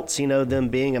the Celts, them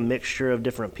being a mixture of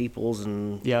different peoples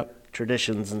and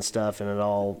traditions and stuff, and it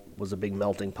all was a big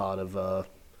melting pot of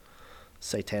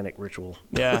satanic ritual.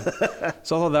 Yeah.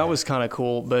 So I thought that was kind of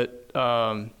cool. But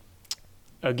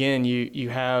again, you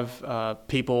have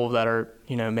people that are,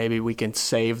 maybe we can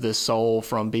save the soul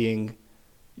from being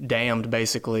damned,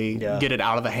 basically, get it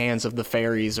out of the hands of the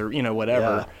fairies or,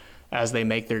 whatever, as they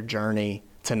make their journey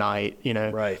tonight,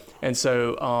 Right. And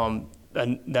so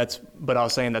but I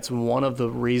was saying that's one of the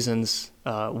reasons,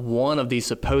 one of the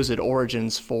supposed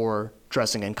origins for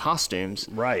dressing in costumes.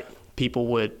 Right. People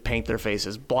would paint their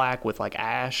faces black with, like,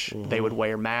 ash. They would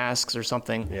wear masks or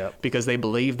something because they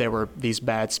believed there were these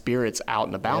bad spirits out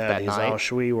and about that night. Yeah, these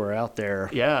Aushwi were out there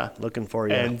looking for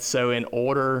you. And so in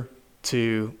order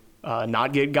to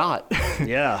not get got,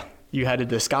 you had to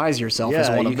disguise yourself as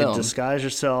one of them. Yeah, you could disguise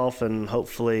yourself and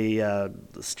hopefully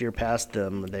steer past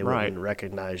them. They wouldn't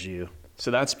recognize you.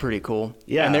 So that's pretty cool.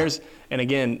 Yeah. And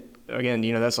again,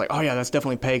 that's like, oh yeah, that's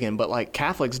definitely pagan. But, like,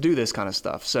 Catholics do this kind of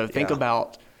stuff. So think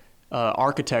about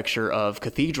architecture of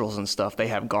cathedrals and stuff. They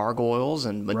have gargoyles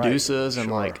and Medusas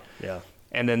and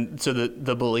and then so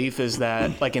the belief is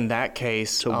that like in that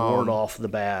case to ward off the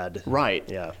bad. Right.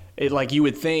 Yeah. It, like you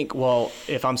would think, well,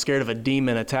 if I'm scared of a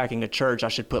demon attacking a church, I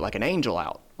should put like an angel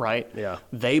out, right? Yeah.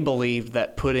 They believed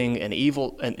that putting an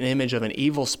image of an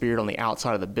evil spirit on the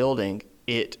outside of the building,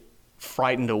 it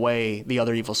frightened away the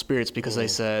other evil spirits because they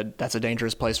said that's a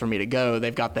dangerous place for me to go.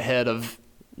 They've got the head of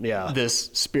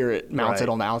this spirit mounted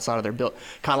on the outside of their building,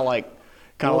 kind of like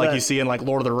you see in like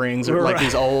Lord of the Rings or like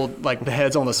these old, like the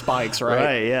heads on the spikes, right?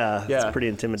 Right, yeah. It's pretty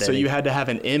intimidating. So you had to have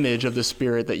an image of the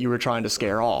spirit that you were trying to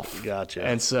scare off. Gotcha.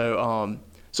 And so,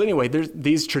 so anyway,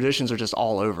 these traditions are just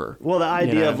all over. Well, the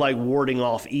idea of like warding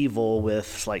off evil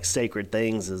with like sacred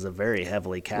things is a very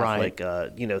heavily Catholic,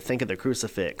 think of the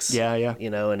crucifix. Yeah, yeah.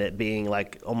 And it being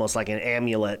like almost like an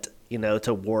amulet,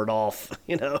 to ward off,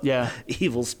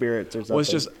 evil spirits or something. Well,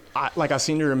 it's just, I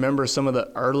seem to remember some of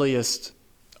the earliest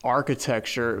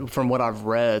architecture, from what I've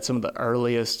read, some of the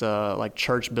earliest like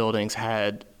church buildings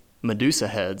had Medusa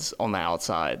heads on the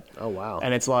outside. Oh, wow.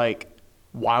 And it's like,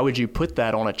 why would you put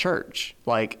that on a church?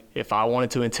 Like, if I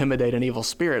wanted to intimidate an evil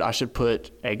spirit, I should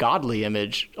put a godly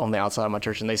image on the outside of my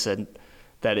church. And they said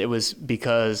that it was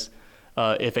because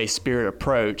if a spirit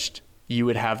approached, you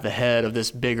would have the head of this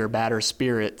bigger, badder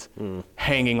spirit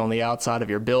hanging on the outside of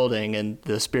your building, and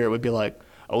the spirit would be like,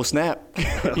 oh snap,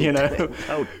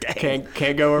 Oh, dang.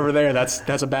 Can't go over there.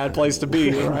 That's a bad place to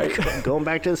be, right? Going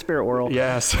back to the spirit world.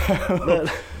 Yes. But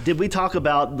did we talk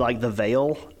about like the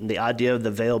veil, the idea of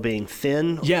the veil being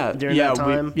thin during that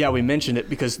time? We mentioned it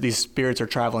because these spirits are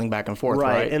traveling back and forth,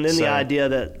 right? And then the idea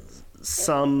that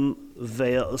some of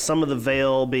the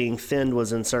veil being thinned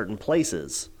was in certain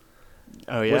places.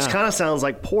 Oh, yeah. Which kind of sounds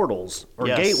like portals or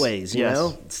gateways, you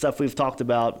know? Stuff we've talked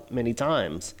about many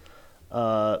times.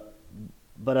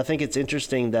 But I think it's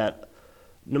interesting that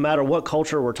no matter what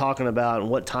culture we're talking about and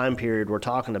what time period we're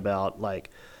talking about,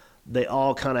 like they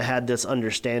all kind of had this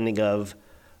understanding of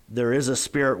there is a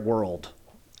spirit world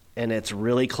and it's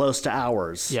really close to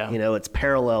ours. Yeah. It's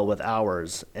parallel with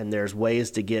ours and there's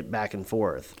ways to get back and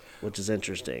forth, which is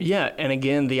interesting. Yeah. And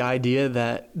again, the idea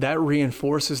that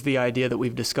reinforces the idea that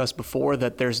we've discussed before,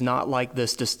 that there's not like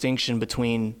this distinction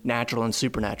between natural and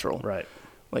supernatural. Right.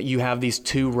 Like you have these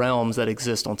two realms that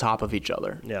exist on top of each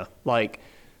other. Yeah. Like,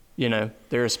 there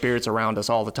are spirits around us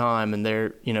all the time and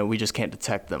they're, we just can't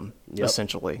detect them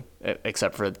essentially,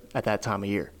 except for at that time of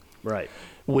year. Right.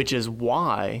 Which is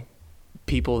why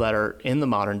people that are in the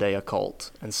modern day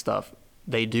occult and stuff,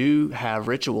 they do have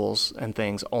rituals and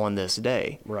things on this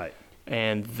day. Right.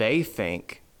 And they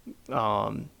think,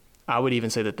 I would even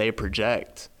say that they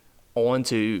project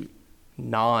onto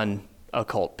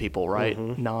non-occult people, right?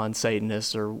 Mm-hmm.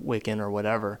 Non-Satanists or Wiccan or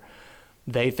whatever.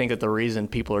 They think that the reason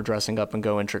people are dressing up and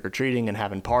going trick-or-treating and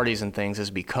having parties and things is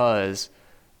because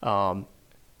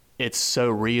it's so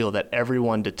real that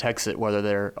everyone detects it whether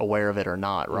they're aware of it or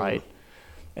not, right?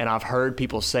 And I've heard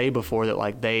people say before that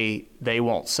like they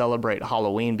won't celebrate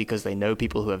Halloween because they know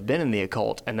people who have been in the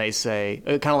occult, and they say,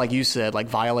 kind of like you said, like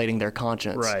violating their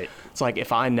conscience. Right. It's like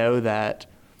if I know that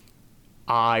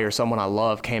I or someone I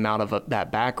love came out of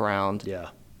that background,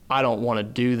 I don't want to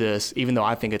do this, even though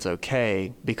I think it's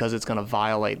okay, because it's going to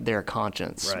violate their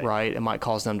conscience, right? It might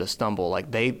cause them to stumble. Like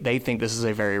they think this is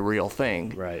a very real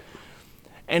thing. Right.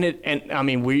 And I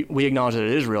mean, we acknowledge that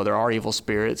it is real. There are evil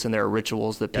spirits and there are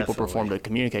rituals that people perform to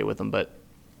communicate with them. But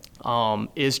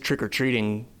is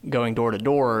trick-or-treating, going door to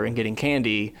door and getting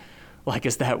candy, like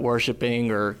is that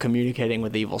worshiping or communicating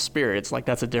with evil spirits? Like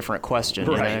that's a different question.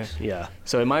 Right, yeah.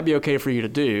 So it might be okay for you to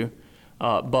do,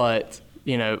 but,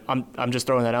 I'm just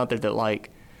throwing that out there that like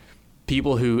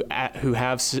people who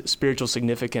have spiritual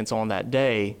significance on that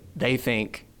day, they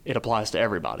think it applies to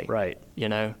everybody. Right.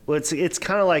 Well, it's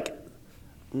kind of like,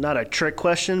 not a trick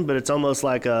question, but it's almost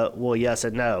like a, well, yes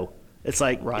and no. It's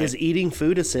like, is eating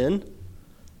food a sin?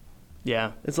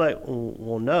 Yeah. It's like,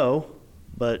 well, no,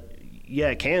 but yeah,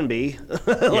 it can be.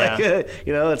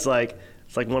 It's like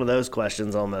one of those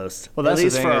questions almost. Well, that's at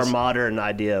least for our modern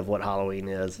idea of what Halloween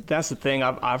is. That's the thing.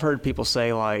 I've heard people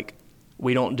say like,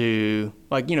 we don't do,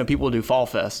 like, people do Fall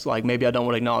Fest. Like, maybe I don't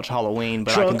want to acknowledge Halloween,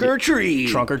 but Trunk or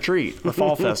treat or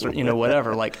Fall Fest or,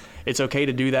 whatever. Like, it's okay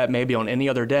to do that maybe on any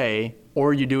other day,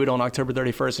 or you do it on October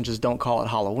 31st and just don't call it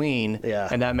Halloween. Yeah.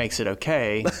 And that makes it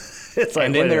okay. It's like,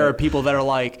 and then there are people that are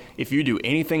like, if you do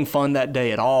anything fun that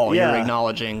day at all, you're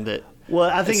acknowledging that. Well,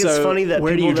 I think it's funny that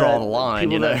where do you draw the line?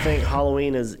 People that think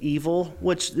Halloween is evil,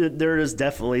 which there is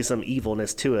definitely some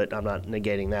evilness to it. I'm not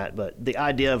negating that, but the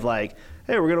idea of like,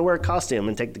 hey, we're going to wear a costume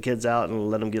and take the kids out and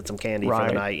let them get some candy for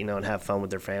the night, and have fun with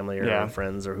their family or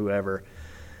friends or whoever.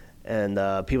 And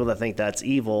people that think that's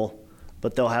evil,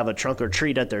 but they'll have a trunk or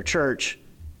treat at their church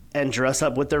and dress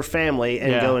up with their family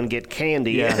and go and get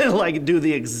candy and like do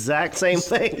the exact same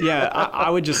thing. Yeah, I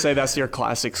would just say that's your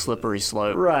classic slippery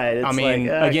slope. Right. It's I mean,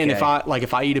 like, okay. Again,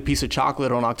 if I eat a piece of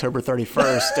chocolate on October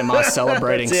 31st, am I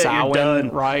celebrating Samhain?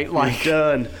 Right? Like, you're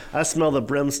done. I smell the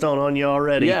brimstone on you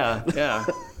already. Yeah.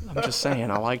 I'm just saying,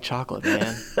 I like chocolate,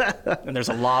 man, and there's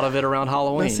a lot of it around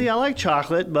Halloween. Now, see, I like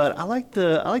chocolate, but I like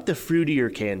the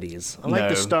fruitier candies. I like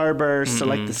the Starbursts. I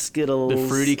like the Skittles. The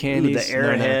fruity candies, the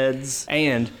Airheads. No.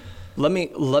 And let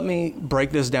me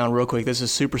break this down real quick. This is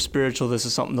super spiritual. This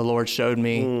is something the Lord showed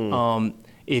me.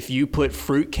 If you put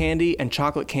fruit candy and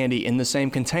chocolate candy in the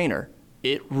same container,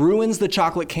 it ruins the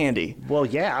chocolate candy. Well,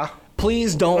 yeah.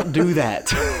 Please don't do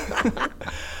that.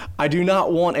 I do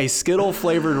not want a Skittle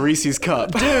flavored Reese's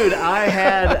cup. Dude,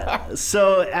 I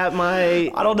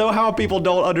don't know how people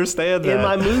don't understand that. In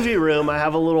my movie room, I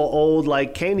have a little old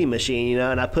like candy machine,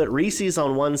 and I put Reese's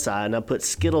on one side and I put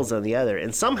Skittles on the other,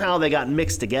 and somehow they got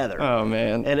mixed together. Oh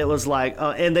man. And it was like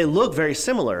and they look very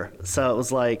similar. So it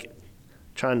was like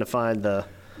trying to find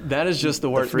that is just the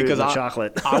worst, because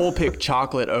chocolate. I will pick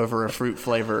chocolate over a fruit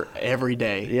flavor every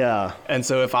day. Yeah. And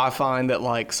so if I find that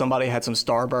like somebody had some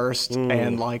Starburst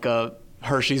and like a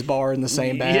Hershey's bar in the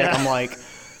same bag, I'm like,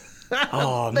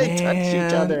 oh they man. touch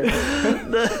each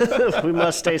other. We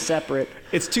must stay separate.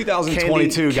 It's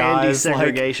 2022, guys. Candy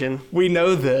segregation. Like, we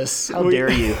know this. How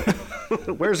dare you?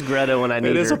 Where's Greta when I need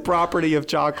her? It is a property of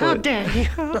chocolate. How dare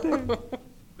you?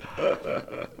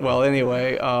 Well,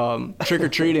 anyway,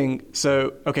 trick-or-treating.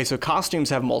 So costumes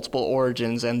have multiple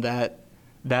origins, and that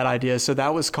idea. So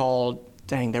that was called,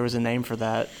 there was a name for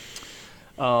that.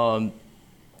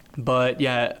 But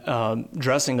yeah,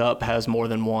 dressing up has more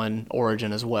than one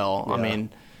origin as well. Yeah. I mean,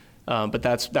 but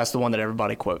that's the one that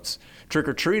everybody quotes.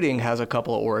 Trick-or-treating has a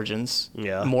couple of origins,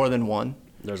 more than one.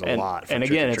 There's a lot. And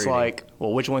again, it's like,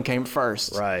 well, which one came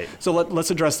first? Right. So let's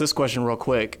address this question real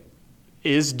quick.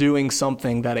 Is doing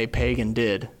something that a pagan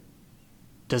did,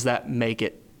 does that make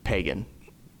it pagan?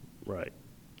 Right.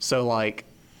 So like,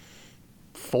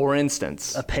 for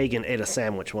instance, a pagan ate a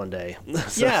sandwich one day.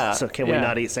 So can we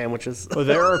not eat sandwiches? Well,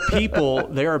 there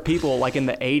are people like in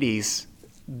the 80s,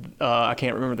 I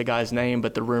can't remember the guy's name,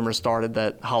 but the rumor started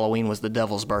that Halloween was the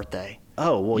devil's birthday.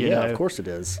 Oh, well, you know? Of course it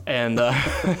is. And and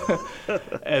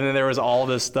then there was all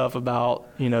this stuff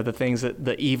about,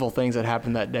 the evil things that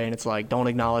happened that day. And it's like, don't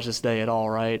acknowledge this day at all,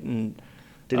 right? And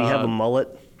did he have a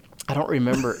mullet? I don't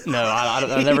remember. No,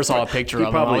 I never saw a picture of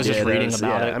him. I was just reading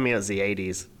about it. I mean, it was the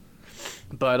 80s.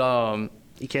 But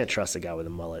you can't trust a guy with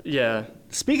a mullet. Yeah.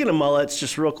 Speaking of mullets,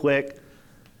 just real quick,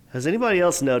 has anybody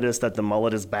else noticed that the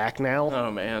mullet is back now?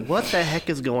 Oh, man. What the heck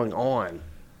is going on?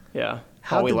 Yeah.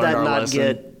 How did that not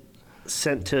get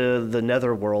sent to the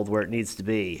netherworld where it needs to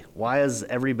be? Why is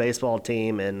every baseball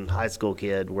team and high school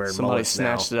kid wearing mullets now? Somebody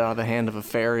snatched it out of the hand of a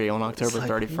fairy on October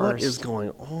 31st. What is going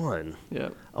on? Yeah.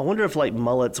 I wonder if like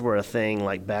mullets were a thing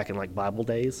like back in like Bible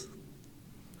days.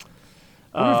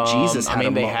 What if Jesus had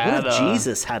a mullet? What if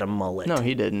Jesus had a mullet? No,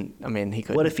 he didn't. I mean, he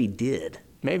couldn't. What if he did?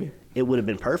 Maybe. It would have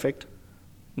been perfect.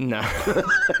 No.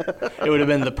 It would have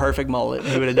been the perfect mullet.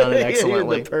 He would have done it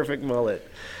excellently. The perfect mullet.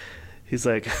 He's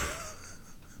like...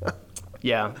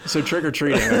 Yeah. So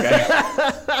trick-or-treating, okay?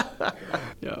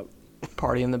 Yeah.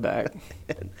 Party in the back.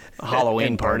 A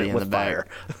Halloween party in the back.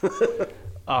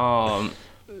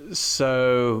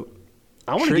 So...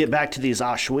 I want to get back to these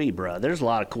Ashui, bro. There's a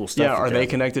lot of cool stuff. Yeah, are they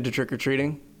connected to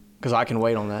trick-or-treating? Because I can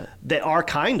wait on that. They are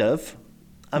kind of.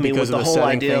 I mean, because with the whole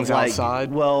idea of like,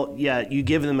 outside? Well, yeah, you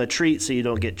give them a treat so you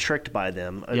don't get tricked by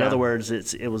them. In other words,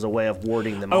 it was a way of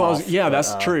warding them off.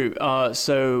 That's true.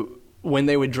 So when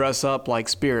they would dress up like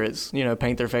spirits,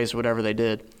 paint their face or whatever they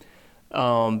did,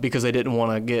 because they didn't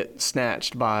want to get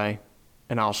snatched by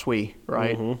an Ashui,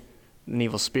 right? Mm-hmm. An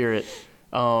evil spirit.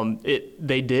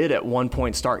 They did at one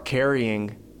point start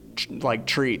carrying like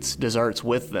treats, desserts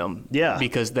with them. Yeah.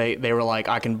 Because they were like,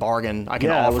 I can bargain, I can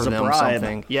offer them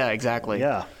something. Yeah, exactly.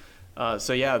 Yeah.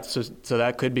 So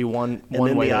that could be one and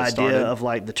then way the that it started. idea of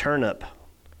like the turnip.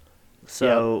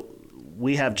 So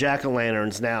we have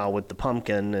jack-o'-lanterns now with the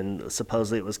pumpkin, and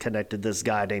supposedly it was connected to this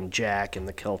guy named Jack in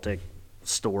the Celtic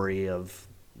story of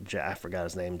I forgot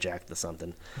his name, Jack the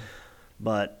something.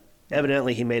 But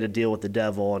evidently he made a deal with the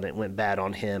devil and it went bad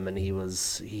on him, and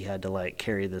he had to like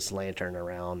carry this lantern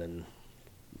around and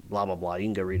blah blah blah. You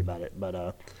can go read about it.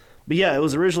 But yeah, it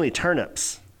was originally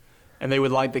turnips. And they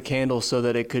would light the candle so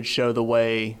that it could show the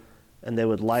way. And they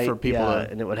would light for people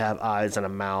and it would have eyes and a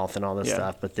mouth and all this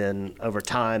stuff. But then over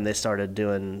time they started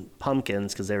doing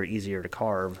pumpkins because they were easier to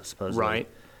carve, supposedly.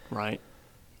 Right.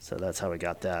 So that's how we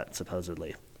got that,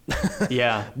 supposedly.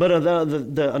 Yeah. But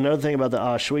another thing about the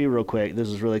Ashui real quick, this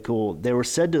is really cool. They were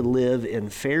said to live in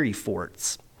fairy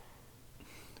forts.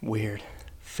 Weird.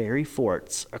 Fairy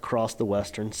forts across the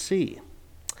Western Sea.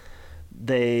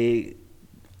 They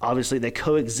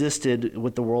coexisted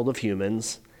with the world of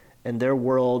humans, and their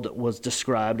world was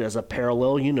described as a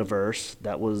parallel universe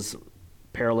that was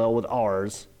parallel with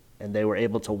ours, and they were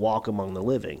able to walk among the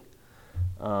living.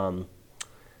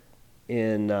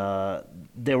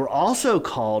 They were also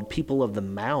called people of the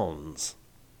mounds.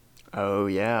 Oh,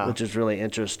 yeah. Which is really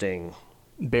interesting.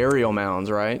 Burial mounds,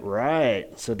 right?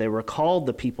 Right. So they were called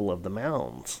the people of the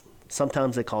mounds.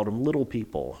 Sometimes they called them little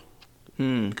people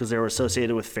because they were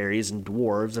associated with fairies and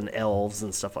dwarves and elves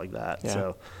and stuff like that. Yeah.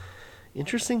 So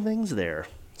interesting things there.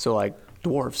 So like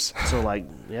dwarves.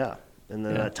 Yeah. And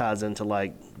then that ties into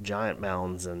like giant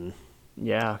mounds and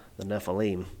the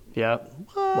Nephilim. Yep.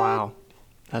 What? Wow.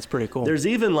 That's pretty cool. There's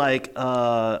even like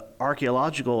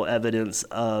archaeological evidence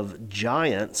of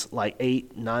giants, like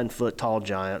 8-9 foot tall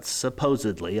giants,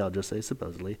 supposedly, I'll just say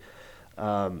supposedly,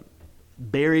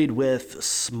 buried with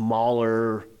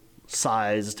smaller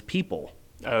sized people.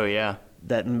 Oh, yeah.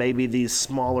 That maybe these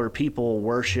smaller people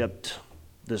worshipped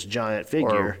this giant figure.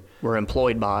 Or were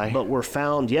employed by. But were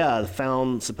found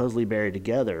supposedly buried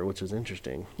together, which is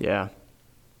interesting. Yeah.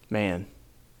 Man,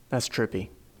 that's trippy.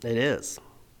 It is.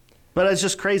 But it's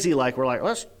just crazy. Like, we're like,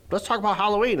 let's talk about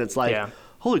Halloween. It's like,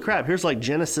 holy crap, here's like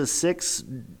Genesis 6,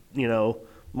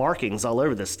 markings all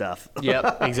over this stuff.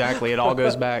 Yep, exactly. It all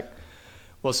goes back.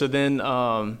 Well, so then,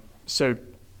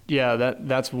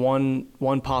 that's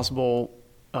one possible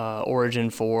origin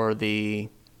for the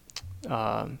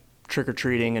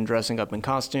trick-or-treating and dressing up in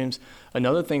costumes.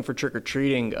 Another thing for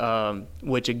trick-or-treating,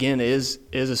 which again is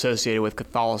associated with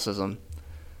Catholicism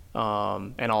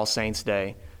and All Saints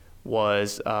Day,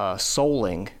 was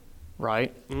souling,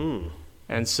 right?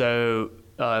 And so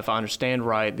if I understand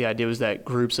right, the idea was that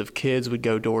groups of kids would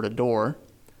go door to door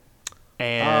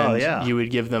and you would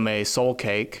give them a soul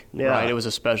cake, right? It was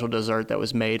a special dessert that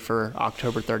was made for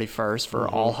October 31st for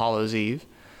All Hallows Eve.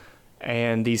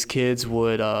 And these kids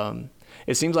would,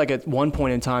 it seems like at one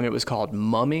point in time it was called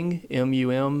mumming,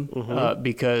 M-U-M,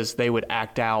 because they would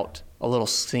act out a little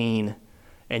scene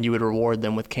and you would reward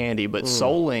them with candy. But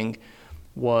souling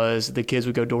was the kids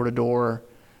would go door to door,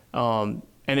 and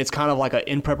it's kind of like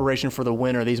in preparation for the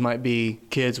winter. These might be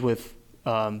kids with,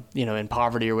 in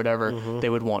poverty or whatever. They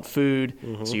would want food,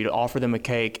 so you'd offer them a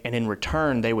cake, and in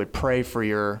return, they would pray for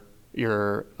your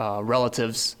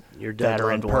relatives that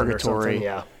are in purgatory,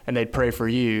 and they'd pray for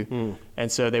you, and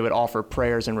so they would offer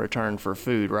prayers in return for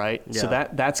food, right? Yeah. So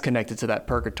that's connected to that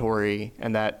purgatory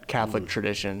and that Catholic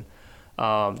tradition.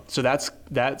 So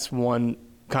that's one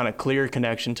kind of clear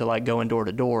connection to like going door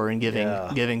to door and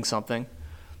giving something.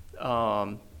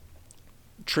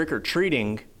 Trick or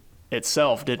treating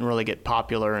itself didn't really get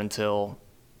popular until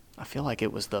I feel like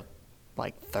it was the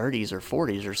 30s or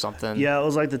 40s or something. Yeah, it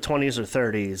was like the 20s or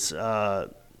 30s.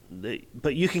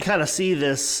 But you can kind of see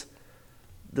this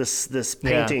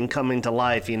painting coming to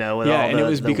life, with all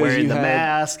the wearing the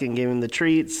mask and giving the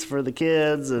treats for the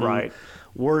kids and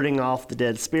warding off the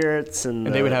dead spirits, and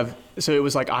they would have. So it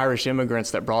was like Irish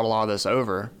immigrants that brought a lot of this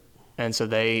over, and so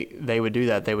they would do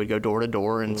that. They would go door to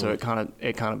door, and so it kind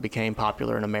of became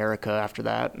popular in America after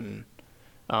that. And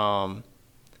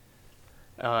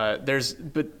there's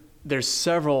just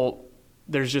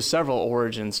several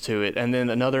origins to it, and then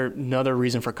another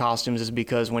reason for costumes is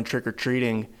because when trick or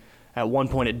treating, at one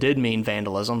point it did mean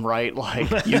vandalism, right?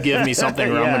 Like you give me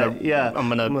something, or I'm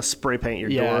gonna spray paint your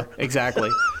door. Exactly.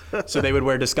 So they would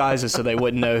wear disguises so they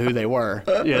wouldn't know who they were.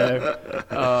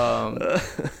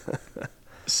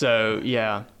 So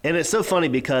yeah. And it's so funny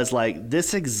because like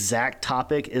this exact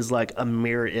topic is like a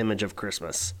mirror image of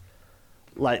Christmas.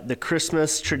 Like the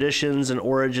Christmas traditions and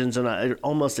origins and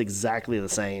almost exactly the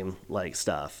same like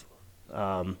stuff.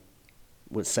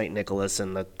 With St. Nicholas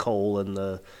and the coal and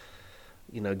the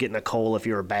getting a coal if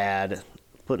you were bad,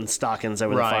 putting stockings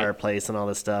over the fireplace and all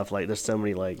this stuff. Like there's so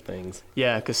many like things.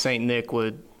 Yeah, because St. Nick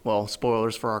would,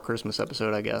 spoilers for our Christmas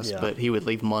episode, I guess, but he would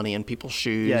leave money in people's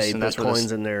shoes. Yeah, he'd put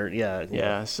coins in there.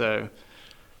 Yeah, so.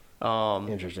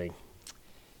 Interesting.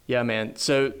 Yeah, man.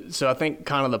 So I think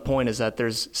kind of the point is that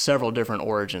there's several different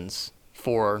origins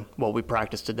for what we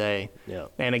practice today. Yeah.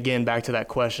 And again, back to that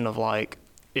question of like,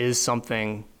 is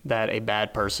something that a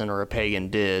bad person or a pagan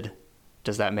did,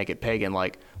 does that make it pagan?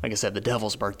 Like I said, the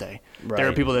devil's birthday. Right. There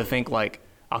are people that think like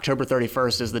October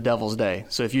 31st is the devil's day.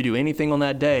 So if you do anything on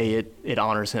that day, it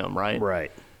honors him, right?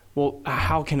 Right. Well,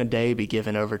 how can a day be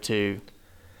given over to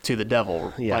the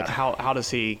devil? Yeah. Like how does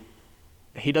he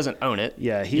he doesn't own it.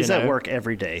 Yeah, he's at work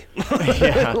every day.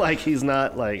 Yeah. Like he's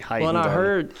not like heightened. Well, and I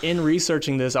heard in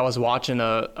researching this, I was watching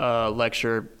a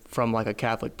lecture from like a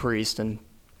Catholic priest, and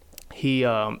he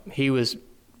was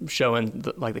showing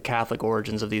the Catholic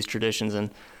origins of these traditions,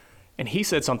 and he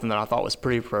said something that I thought was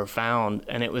pretty profound,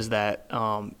 and it was that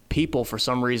people for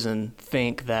some reason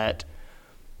think that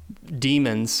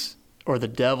demons or the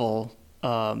devil,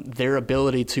 their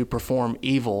ability to perform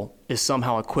evil is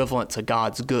somehow equivalent to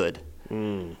God's good.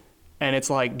 And it's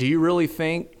like, do you really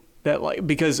think that, like,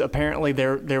 because apparently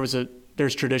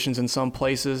there's traditions in some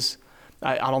places,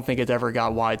 I don't think it's ever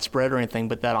got widespread or anything,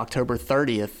 but that October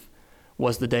 30th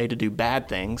was the day to do bad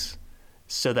things,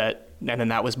 and then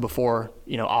that was before,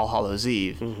 All Hallows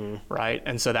Eve, right?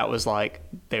 And so that was like,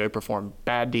 they would perform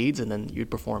bad deeds, and then you'd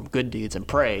perform good deeds and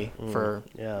pray for,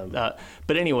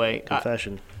 but anyway.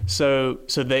 Confession.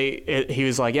 He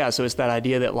was like, so it's that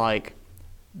idea that like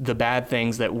the bad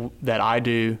things that I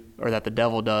do or that the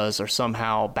devil does are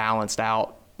somehow balanced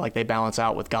out, like they balance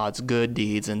out with God's good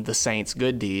deeds and the saints'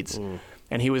 good deeds.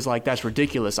 And he was like, that's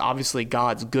ridiculous. Obviously,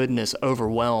 God's goodness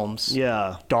overwhelms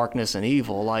darkness and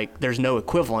evil. Like, there's no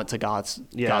equivalent to God's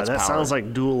power. Sounds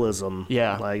like dualism.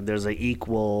 Yeah. Like, there's an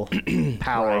equal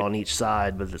power on each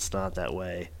side, but it's not that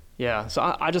way. Yeah.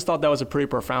 So I just thought that was a pretty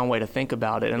profound way to think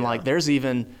about it. And, like, there's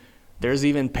even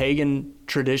pagan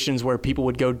traditions where people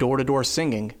would go door to door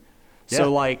singing. Yeah.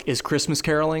 So, like, is Christmas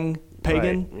caroling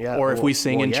pagan? Right. Yeah. Or if we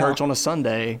sing in church on a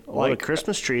Sunday? Well, the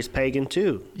Christmas tree is pagan,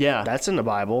 too. Yeah. That's in the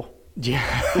Bible. Yeah.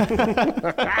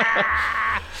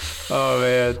 Oh,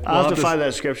 man. I'll have to find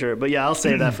that scripture. But, I'll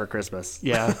save that for Christmas.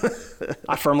 Yeah.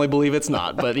 I firmly believe it's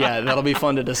not. But, that'll be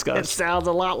fun to discuss. It sounds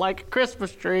a lot like a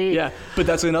Christmas tree. Yeah. But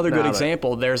that's another good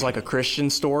example. There's, like, a Christian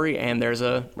story and there's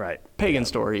a pagan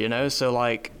story, So,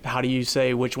 like, how do you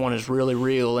say which one is really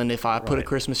real? And if I put a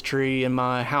Christmas tree in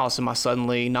my house, am I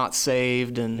suddenly not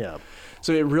saved? And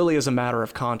so it really is a matter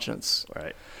of conscience.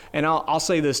 Right. And I'll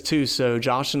say this too. So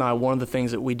Josh and I, one of the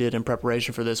things that we did in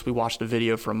preparation for this, we watched a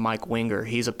video from Mike Winger.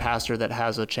 He's a pastor that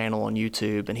has a channel on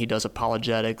YouTube, and he does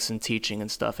apologetics and teaching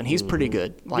and stuff. And he's pretty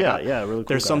good. Like really cool.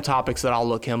 There's some topics that I'll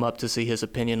look him up to see his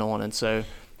opinion on. And so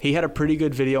he had a pretty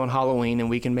good video on Halloween, and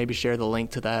we can maybe share the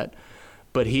link to that.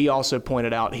 But he also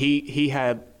pointed out he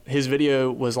had his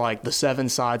video was like the 7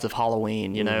 sides of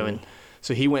Halloween, and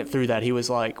so he went through that. He was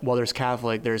like, well, there's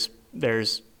Catholic, there's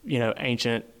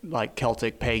ancient, like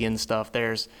Celtic pagan stuff.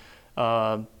 There's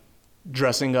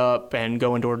dressing up and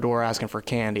going door to door asking for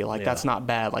candy. Like, that's not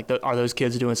bad. Like, are those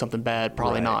kids doing something bad?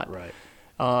 Probably not. Right.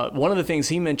 One of the things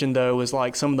he mentioned, though, was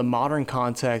like some of the modern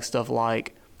context of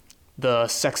like the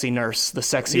sexy nurse, the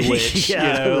sexy witch,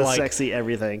 the like, sexy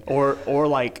everything. Or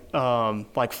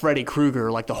like Freddy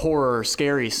Krueger, like the horror,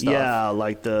 scary stuff. Yeah,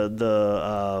 like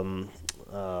the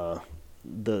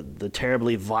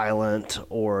terribly violent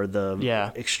or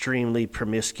the extremely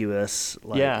promiscuous.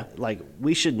 Like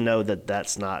we should know that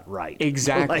that's not right.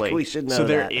 Exactly. Like we should know so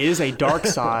there is a dark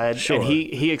side. Sure. And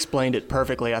he explained it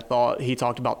perfectly. I thought he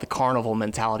talked about the carnival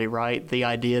mentality, right? The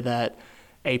idea that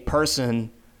a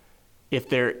person, if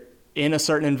they're in a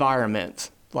certain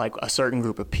environment, like a certain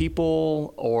group of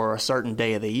people or a certain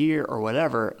day of the year or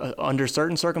whatever, under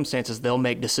certain circumstances, they'll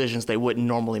make decisions they wouldn't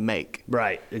normally make.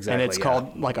 Right, exactly. And it's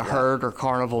called like a herd or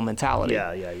carnival mentality.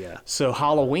 Yeah. So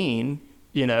Halloween,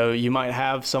 you might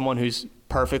have someone who's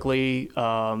perfectly,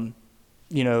 a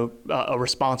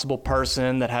responsible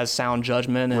person that has sound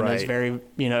judgment and is very,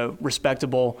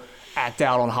 respectable, act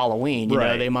out on Halloween. You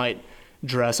know, they might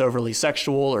dress overly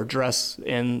sexual or dress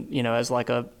in, as like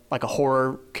a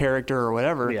horror character or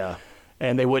whatever. Yeah.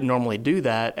 And they wouldn't normally do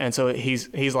that. And so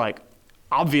he's like,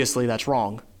 obviously that's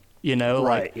wrong,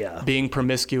 being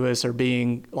promiscuous or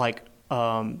being like,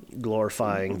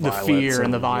 glorifying the fear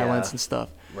and the violence and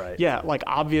stuff. Right. Yeah. Like,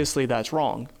 obviously that's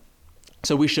wrong.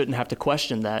 So we shouldn't have to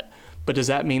question that. But does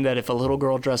that mean that if a little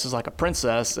girl dresses like a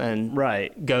princess and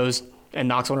goes and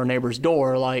knocks on her neighbor's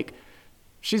door, like,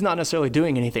 she's not necessarily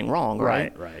doing anything wrong,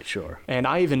 right? Right, sure. And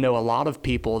I even know a lot of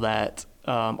people that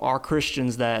are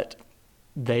Christians that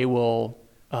they will,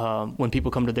 when people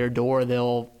come to their door,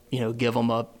 they'll, give them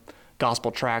a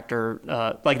gospel tract or,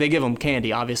 like they give them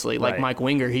candy, obviously. Like Mike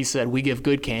Winger, he said, we give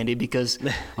good candy because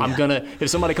if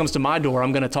somebody comes to my door,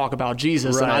 I'm going to talk about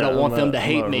Jesus and I don't want them to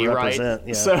hate me, right?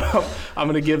 Yeah. So I'm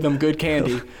going to give them good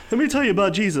candy. Let me tell you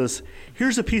about Jesus.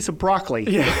 Here's a piece of broccoli.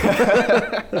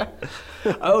 Yeah.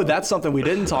 Oh, that's something we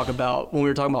didn't talk about when we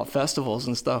were talking about festivals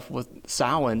and stuff with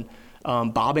Samhain.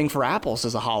 Bobbing for apples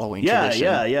is a Halloween tradition.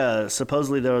 Yeah.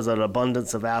 Supposedly there was an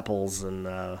abundance of apples, and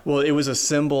well, it was a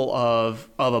symbol of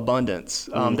abundance.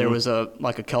 There was a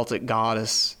Celtic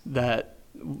goddess that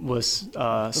was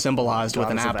symbolized with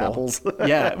an apple.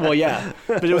 Yeah, well, yeah,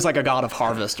 but it was like a god of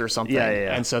harvest or something.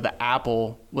 Yeah. And so the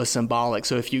apple was symbolic.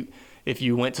 So if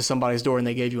you went to somebody's door and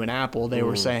they gave you an apple, they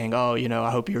were saying, "Oh,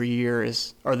 I hope your year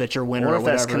is, or that your winter or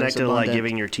whatever." That's connected to like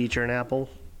giving your teacher an apple.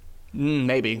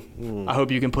 Maybe. I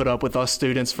hope you can put up with us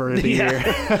students for the year.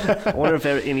 I wonder if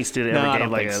any student ever gave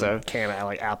like a can of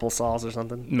like applesauce or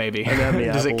something. Maybe.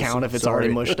 Does it count if it's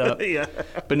already mushed up? Yeah.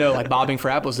 But no, like bobbing for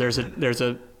apples, there's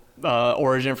a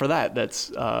origin for that. That's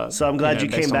so I'm glad you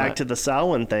came back to the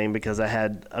Samhain thing, because I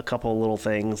had a couple of little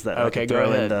things that I could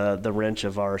throw in the wrench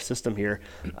of our system here.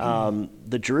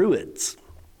 The Druids.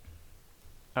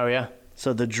 Oh yeah.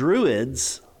 So the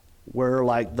Druids were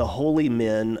like the holy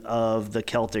men of the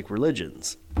Celtic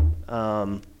religions.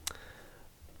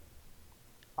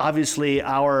 Obviously,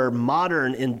 our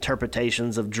modern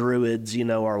interpretations of Druids,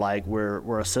 are like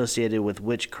we're associated with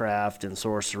witchcraft and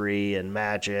sorcery and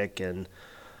magic, and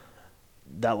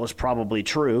that was probably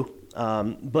true.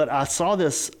 But I saw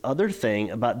this other thing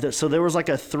about this. So there was like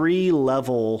a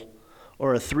 3-level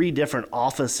or 3 different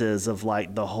offices of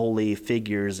like the holy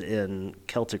figures in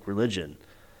Celtic religion.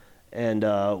 And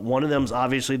one of them is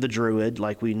obviously the Druid.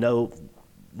 Like we know,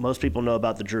 most people know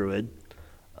about the Druid,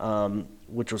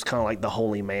 which was kind of like the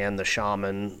holy man, the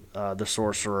shaman, the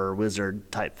sorcerer,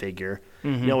 wizard type figure.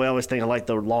 Mm-hmm. We always think of like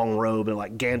the long robe and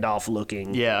like Gandalf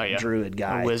looking Druid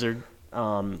guy. A wizard.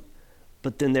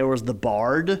 But then there was the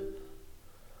Bard.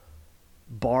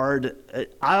 I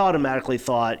automatically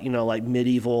thought, like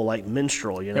medieval, like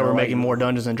minstrel. They were making more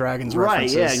Dungeons and Dragons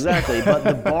references. Right, yeah, exactly. But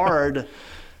the Bard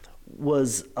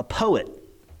was a poet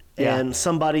and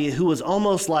somebody who was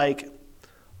almost like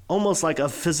a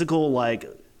physical like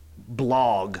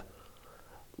blog.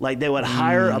 Like they would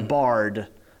hire a bard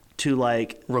to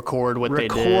like record what they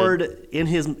did in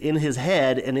his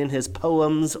head and in his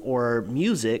poems or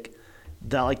music,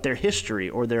 that like their history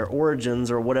or their origins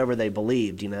or whatever they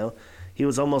believed. He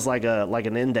was almost like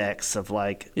an index of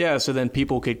like so then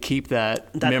people could keep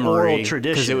that memory, oral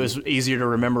tradition, because it was easier to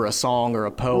remember a song or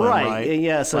a poem, right?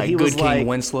 Yeah, so like he was Good like King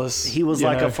Wenceslas. He was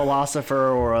like a philosopher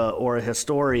or a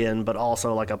historian, but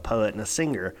also like a poet and a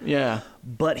singer. Yeah,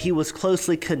 but he was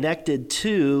closely connected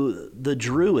to the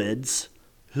Druids,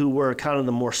 who were kind of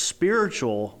the more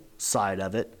spiritual side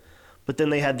of it. But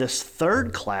then they had this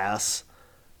third class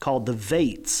called the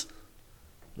Vates.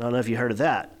 I don't know if you heard of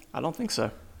that. I don't think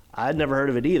so. I'd never heard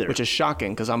of it either. Which is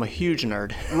shocking, because I'm a huge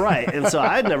nerd. Right, and so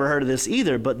I'd never heard of this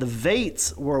either, but the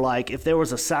Vates were like, if there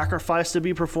was a sacrifice to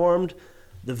be performed,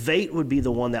 the Vate would be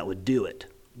the one that would do it,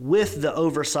 with the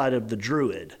oversight of the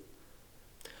Druid.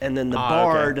 And then the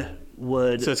Bard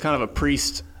would... So it's kind of a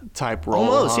priest-type role.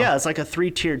 Almost, yeah. It's like a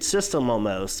 3-tiered system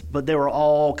almost, but they were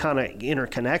all kind of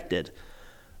interconnected.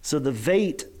 So the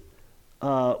Vate,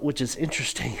 which is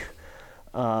interesting,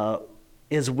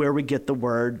 is where we get the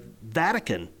word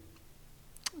Vatican.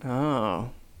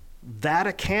 Oh.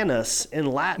 Vaticanus in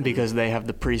Latin. Because they have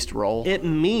the priest role. It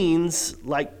means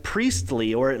like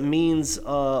priestly, or it means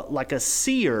like a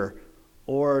seer,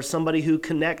 or somebody who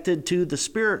connected to the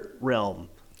spirit realm,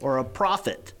 or a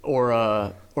prophet,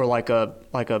 or like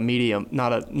a medium,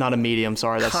 not a medium.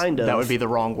 Sorry, that would be the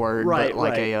wrong word. Right, but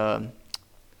like a.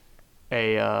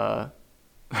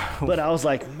 But I was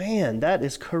like, man, that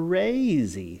is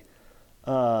crazy.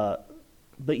 But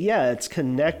yeah, it's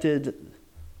connected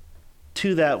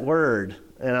to that word,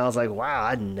 and I was like, wow,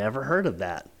 I'd never heard of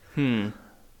that. So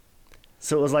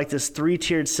it was like this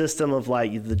 3-tiered system of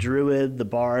like the Druid, the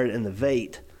Bard, and the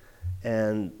Vate,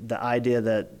 and the idea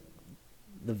that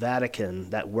the Vatican,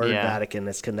 that word Vatican,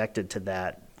 is connected to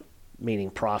that, meaning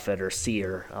prophet or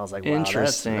seer. I was like, wow,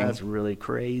 that's really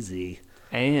crazy.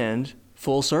 And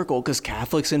full circle, because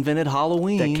Catholics invented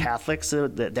Halloween. The Catholics,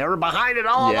 they were behind it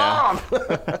all along.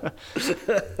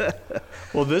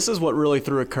 Well, this is what really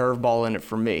threw a curveball in it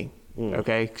for me.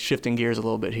 Okay, shifting gears a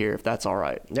little bit here, if that's all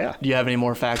right. Yeah. Do you have any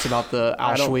more facts about the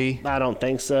Ashwi? I don't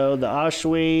think so. The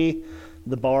Ashwi,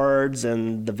 the Bards,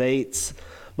 and the Vates.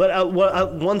 But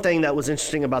one thing that was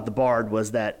interesting about the Bard was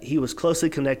that he was closely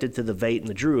connected to the Vate and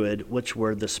the Druid, which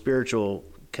were the spiritual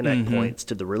connect points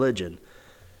to the religion.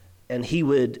 And he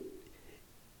would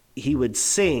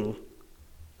sing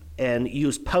and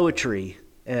use poetry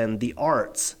and the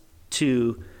arts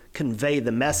to convey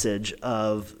the message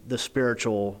of the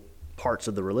spiritual parts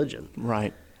of the religion.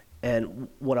 Right. And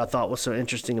what I thought was so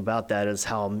interesting about that is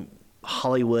how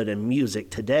Hollywood and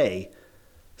music today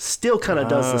still kind of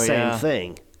does the same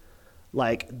thing.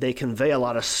 Like they convey a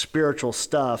lot of spiritual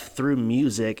stuff through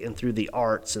music and through the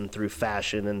arts and through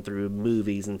fashion and through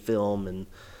movies and film, and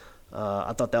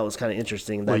I thought that was kind of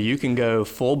interesting. Well, you can go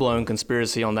full-blown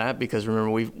conspiracy on that, because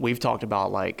remember we've talked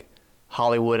about like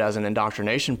Hollywood as an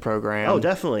indoctrination program. Oh,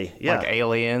 definitely. Yeah. Like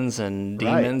aliens and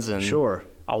demons and sure.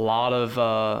 A lot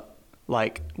of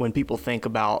like when people think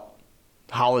about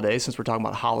holidays, since we're talking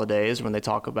about holidays, when they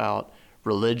talk about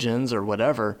religions or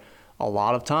whatever, a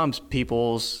lot of times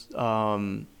people's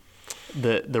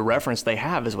the reference they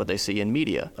have is what they see in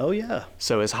media. Oh yeah.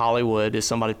 So is Hollywood, is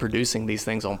somebody producing these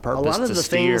things on purpose a lot of to the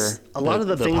steer things, a lot of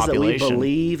the things population that we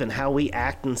believe and how we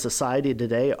act in society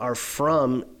today are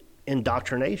from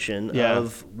indoctrination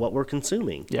of what we're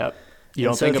consuming. Yep.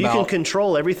 If you can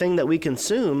control everything that we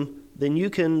consume, then you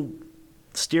can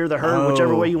steer the herd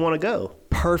whichever way you want to go.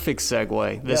 Perfect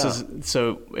segue. This is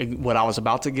so what I was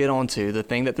about to get onto. The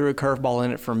thing that threw a curveball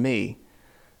in it for me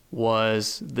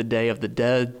was the Day of the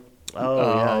Dead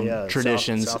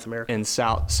traditions South America. in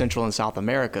Central and South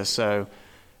America. So,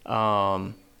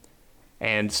 and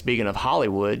speaking of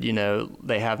Hollywood, you know,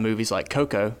 they have movies like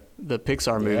Coco, the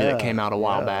Pixar movie that came out a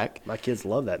while back. My kids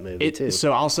love that movie too.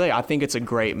 So I'll say I think it's a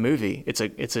great movie. It's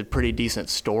a pretty decent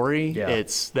story. Yeah.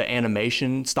 It's the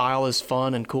animation style is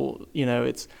fun and cool. You know,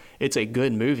 it's a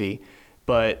good movie.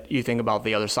 But you think about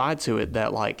the other side to it,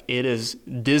 that like it is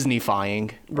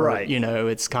Disney-fying, right? You know,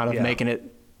 it's kind of making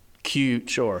it cute.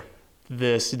 Sure.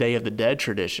 This Day of the Dead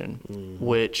tradition,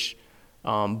 which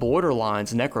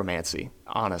borderlines necromancy,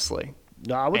 honestly.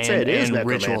 No, I would say it is and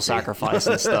ritual sacrifice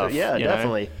and stuff. Yeah,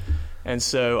 definitely. Know? And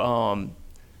so,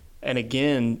 and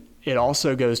again, it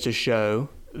also goes to show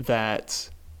that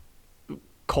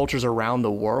cultures around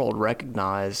the world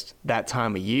recognized that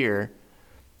time of year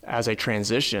as a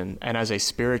transition and as a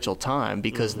spiritual time,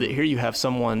 because here you have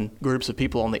groups of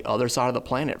people on the other side of the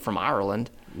planet from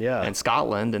Ireland and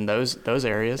Scotland and those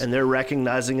areas. And they're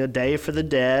recognizing a day for the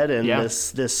dead and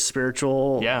this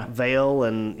spiritual veil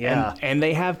and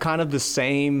they have kind of the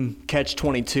same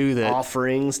catch-22 that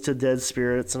offerings to dead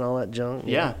spirits and all that junk.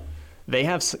 Yeah. They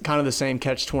have kind of the same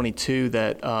catch-22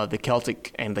 that the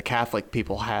Celtic and the Catholic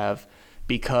people have,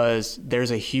 because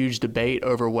there's a huge debate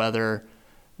over whether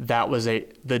that was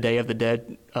the Day of the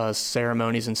Dead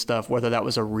ceremonies and stuff, whether that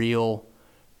was a real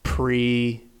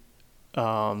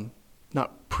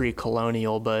not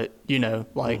pre-colonial, but, you know,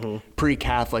 like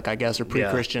pre-Catholic, I guess, or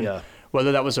pre-Christian,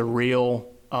 whether that was a real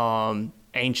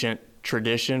ancient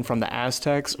tradition from the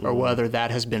Aztecs or whether that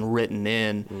has been written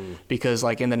in. Because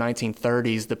like in the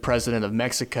 1930s, the president of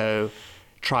Mexico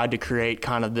tried to create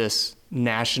kind of this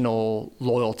national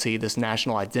loyalty, this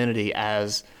national identity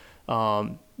as,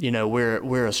 you know,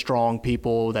 we're a strong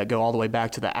people that go all the way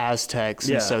back to the Aztecs.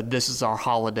 And so this is our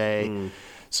holiday.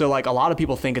 So like a lot of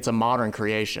people think it's a modern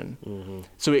creation.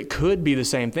 So it could be the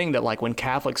same thing, that like when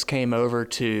Catholics came over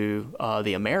to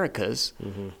the Americas,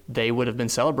 they would have been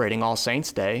celebrating All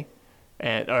Saints Day.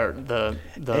 And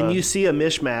you see a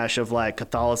mishmash of like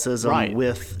Catholicism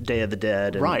with Day of the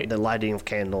Dead and the lighting of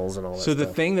candles and all that stuff. So the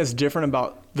thing that's different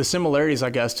about the similarities,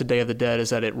 I guess, to Day of the Dead is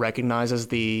that it recognizes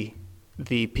the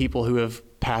people who have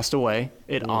passed away.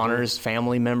 It honors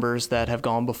family members that have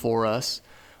gone before us.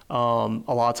 A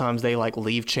lot of times they like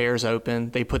leave chairs open.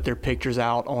 They put their pictures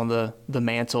out on the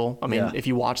mantle. I mean, if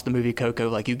you watch the movie Coco,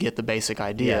 like you get the basic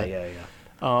idea.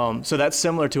 So that's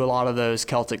similar to a lot of those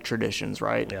Celtic traditions,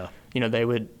 right? Yeah. You know, they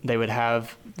would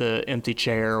have the empty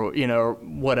chair, you know,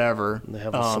 whatever. They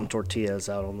have some tortillas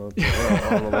out on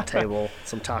the table,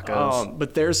 some tacos.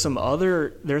 But there's some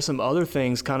other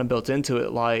things kind of built into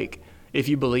it. Like if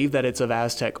you believe that it's of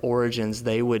Aztec origins,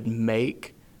 they would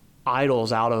make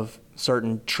idols out of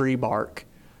certain tree bark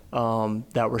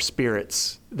that were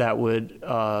spirits that would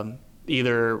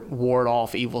either ward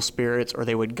off evil spirits or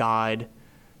they would guide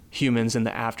humans in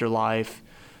the afterlife.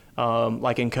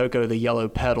 Like in Coco, the yellow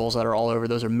petals that are all over,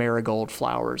 those are marigold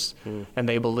flowers. And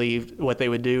they believed what they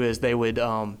would do is they would,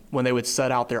 when they would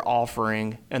set out their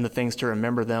offering and the things to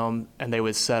remember them, and they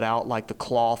would set out like the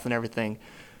cloth and everything,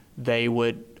 they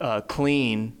would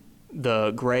clean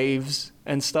the graves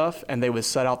and stuff, and they would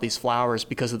set out these flowers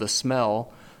because of the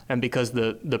smell and because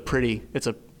it's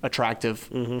a attractive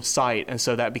sight. And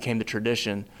so that became the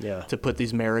tradition to put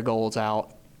these marigolds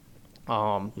out.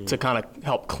 To kind of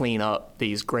help clean up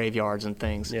these graveyards and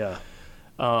things.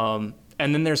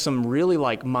 And then there's some really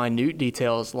like minute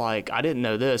details, like I didn't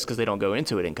know this because they don't go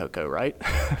into it in Coco, right?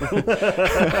 I'm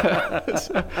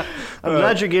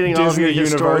glad you're getting all of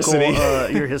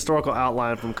your historical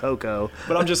outline from Coco.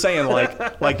 But I'm just saying,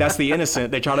 like that's the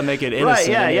innocent. They try to make it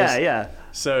innocent. Right? Yeah.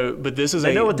 So, but this is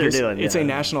they know what they're doing. It's a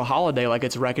national holiday. Like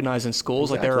it's recognized in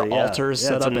schools. Exactly, like there are altars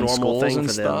set up in schools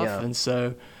and stuff. And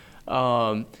so.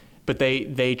 But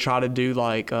they try to do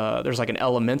like there's like an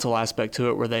elemental aspect to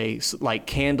it where they like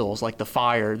candles, like the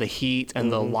fire, the heat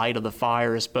and the light of the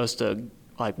fire is supposed to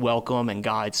like welcome and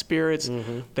guide spirits.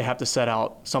 They have to set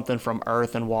out something from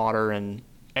earth and water and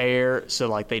air. So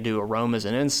like they do aromas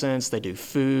and incense, they do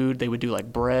food, they would do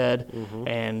like bread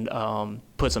and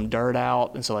put some dirt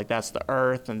out. And so like that's the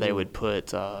earth, and they would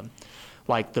put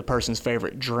like the person's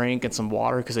favorite drink and some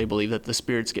water, because they believe that the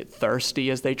spirits get thirsty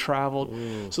as they traveled.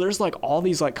 So there's like all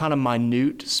these like kind of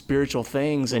minute spiritual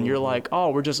things, and you're like,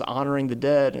 oh, we're just honoring the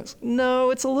dead. And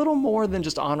no, it's a little more than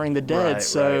just honoring the dead. Right,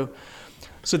 so right.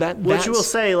 So that which will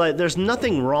say, like, there's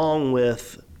nothing wrong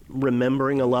with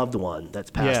remembering a loved one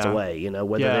that's passed away, you know,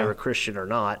 whether they were Christian or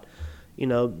not. You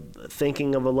know,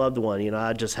 thinking of a loved one. You know,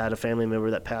 I just had a family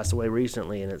member that passed away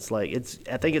recently, and it's like,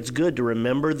 I think it's good to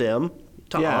remember them,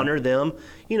 to honor them.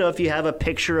 You know, if you have a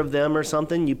picture of them or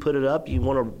something, you put it up. You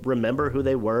want to remember who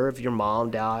they were, if your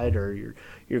mom died or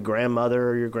your grandmother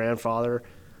or your grandfather,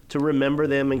 to remember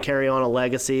them and carry on a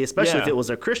legacy, especially if it was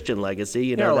a Christian legacy.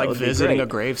 You know, or that like would visiting be a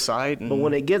grave site. But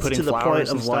when it gets to the point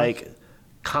of like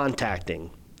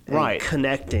contacting and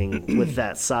connecting with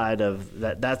that side of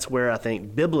that's where I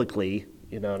think biblically,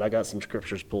 you know, and I got some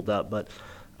scriptures pulled up, but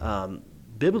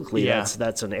biblically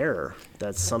that's an error.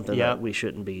 That's something that we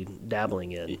shouldn't be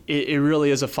dabbling in. It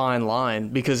really is a fine line,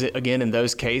 because again, in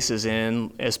those cases,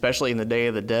 especially in the Day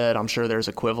of the Dead, I'm sure there's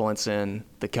equivalents in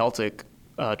the Celtic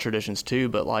traditions too,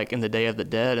 but like in the Day of the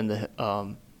Dead and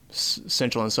the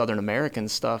Central and Southern American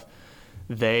stuff,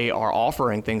 they are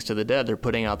offering things to the dead. They're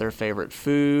putting out their favorite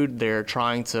food. They're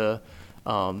trying to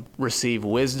receive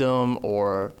wisdom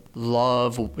or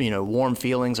love, you know, warm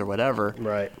feelings or whatever.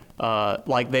 Right.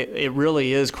 Like it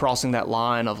really is crossing that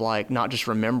line of like not just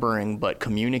remembering but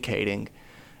communicating,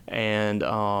 and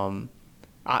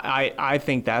I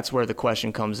think that's where the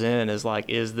question comes in, is like,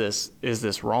 is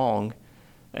this wrong?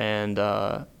 And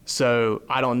so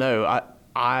I don't know.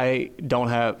 I don't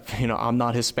have, you know, I'm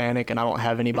not Hispanic, and I don't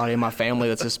have anybody in my family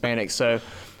that's Hispanic, so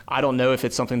I don't know if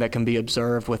it's something that can be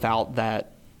observed without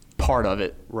that part of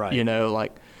it. Right. You know,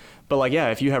 like, but like,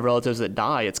 yeah, if you have relatives that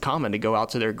die, it's common to go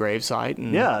out to their gravesite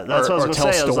and that's what I was going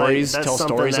to say. Tell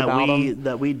stories about them.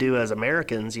 That we do as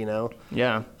Americans, you know.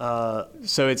 Yeah.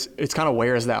 So it's kind of,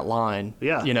 where is that line?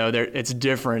 Yeah. You know, it's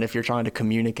different if you're trying to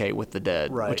communicate with the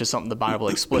dead, which is something the Bible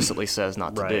explicitly says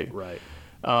not to do. Right.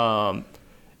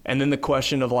 And then the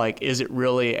question of like, is it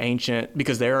really ancient?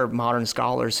 Because there are modern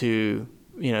scholars who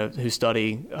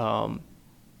study,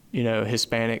 you know,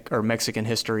 Hispanic or Mexican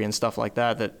history and stuff like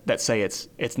that say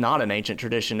it's not an ancient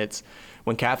tradition. It's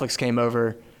when Catholics came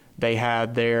over, they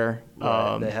had their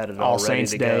they had it All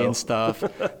Saints Day and stuff.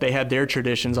 They had their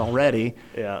traditions already.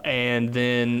 Yeah. And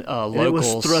then locals. And it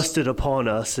was thrusted upon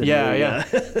us. Yeah.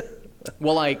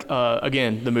 Well, like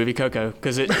again, the movie Coco,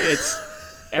 because it's.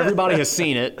 Everybody has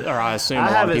seen it, or I assume a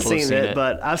lot of people have seen it.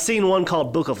 But I've seen one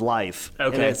called Book of Life.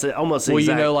 Okay. And it's almost the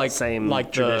exact same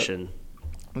tradition.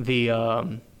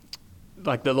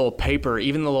 Like the little paper,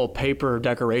 even the little paper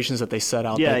decorations that they set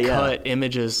out, they cut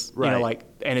images, you know, like,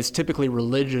 and it's typically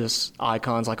religious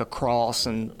icons like a cross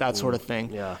and that sort of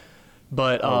thing. Yeah.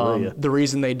 But the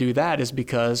reason they do that is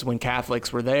because when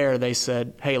Catholics were there, they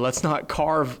said, hey, let's not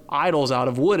carve idols out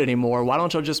of wood anymore. Why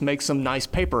don't you just make some nice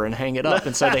paper and hang it up?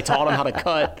 And so they taught them how to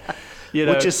cut, you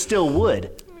know. Which is still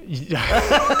wood.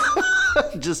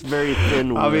 Just very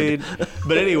thin wood. I mean,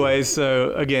 but anyway,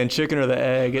 so again, chicken or the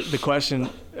egg, the question,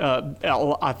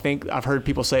 I think I've heard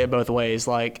people say it both ways.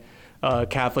 Like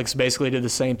Catholics basically did the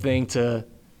same thing to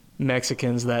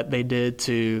Mexicans that they did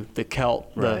to the Celt,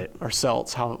 or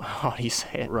Celts. How do you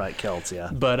say it? Right, Celts,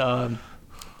 yeah. But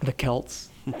the Celts.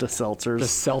 The Seltzers. The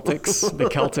Celtics. The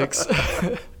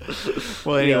Celtics.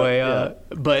 Well, anyway,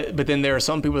 but then there are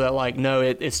some people that like, no,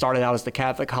 it started out as the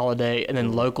Catholic holiday, and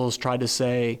then locals tried to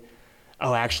say,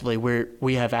 oh, actually,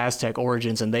 we have Aztec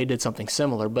origins, and they did something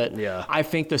similar. But I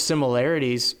think the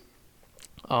similarities,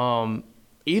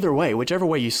 either way, whichever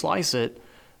way you slice it,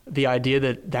 the idea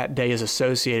that day is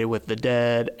associated with the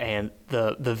dead and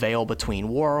the veil between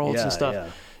worlds and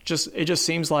stuff, it just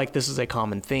seems like this is a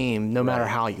common theme, no matter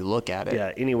how you look at it.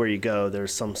 Yeah, anywhere you go,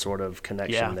 there's some sort of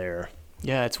connection there.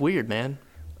 Yeah, it's weird, man.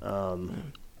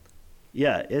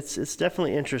 Yeah, it's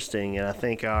definitely interesting, and I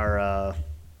think the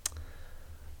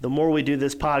more we do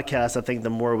this podcast, I think the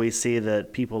more we see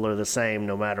that people are the same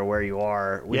no matter where you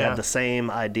are. We have the same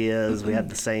ideas, we have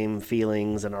the same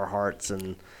feelings in our hearts,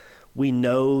 and we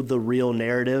know the real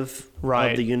narrative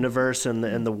of the universe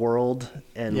and the world,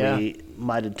 and we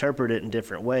might interpret it in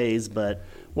different ways, but...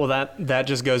 Well, that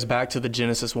just goes back to the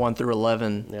Genesis 1 through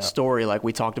 11 story. Like,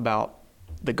 we talked about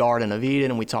the Garden of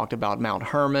Eden, and we talked about Mount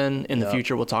Hermon. In the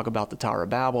future, we'll talk about the Tower of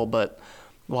Babel, but,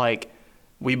 like,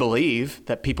 we believe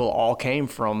that people all came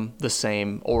from the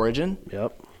same origin,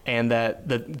 and that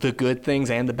the good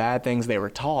things and the bad things they were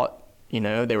taught,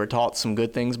 They were taught some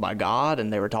good things by God,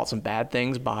 and they were taught some bad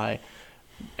things by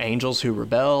angels who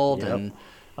rebelled, and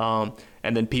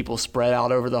then people spread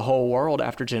out over the whole world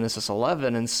after Genesis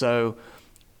 11. And so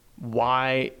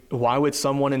why would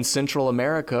someone in Central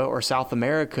America or South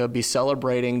America be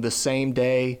celebrating the same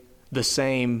day the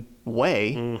same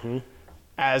way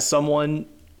as someone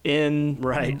in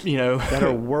that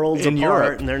are worlds in apart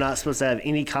Europe, and they're not supposed to have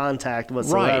any contact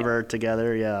whatsoever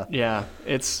together? Yeah,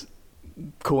 it's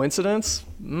coincidence.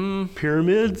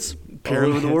 Pyramids all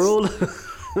over the world.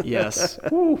 Yes.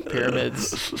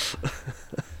 Pyramids.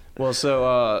 Well,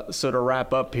 so to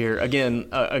wrap up here again,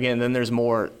 then there's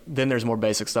more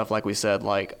basic stuff, like we said,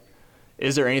 like,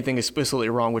 is there anything explicitly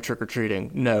wrong with trick-or-treating?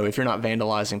 No, if you're not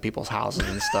vandalizing people's houses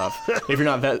and stuff. If you're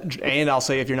not, and I'll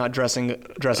say if you're not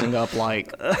dressing up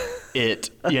like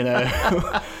it,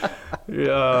 Yeah.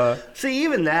 See,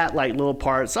 even that, like, little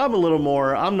parts,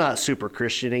 I'm not super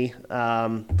Christian-y.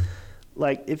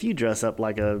 Like, if you dress up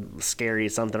like a scary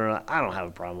something or not, I don't have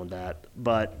a problem with that.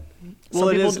 But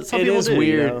it is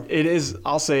weird. It is.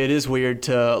 I'll say it is weird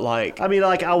to like. I mean,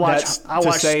 like I watch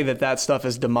say that stuff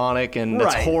is demonic and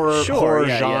that's horror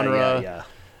genre. Yeah.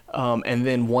 And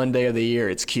then one day of the year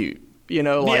it's cute.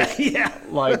 Like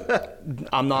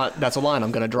I'm not. That's a line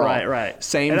I'm going to draw. Right.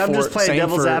 Same. And I'm just playing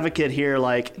devil's advocate here.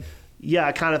 Like, yeah,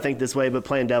 I kind of think this way, but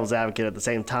playing devil's advocate at the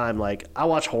same time. Like, I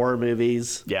watch horror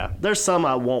movies. Yeah. There's some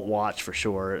I won't watch for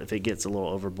sure if it gets a little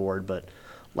overboard, but.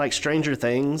 Like Stranger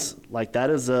Things, like that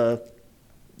is a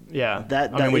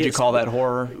would you call that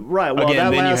horror? Right. Well, again,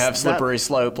 then you have Slippery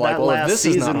Slope. Like, well, if this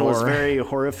is not horror, was very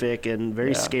horrific and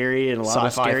very scary and a lot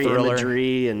of scary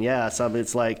imagery and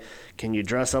it's like, can you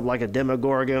dress up like a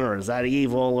Demogorgon or is that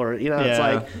evil or it's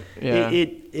like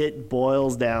it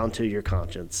boils down to your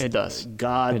conscience. It does.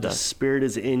 God, the Spirit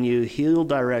is in you. He'll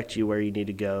direct you where you need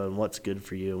to go and what's good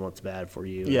for you and what's bad for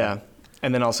you. Yeah,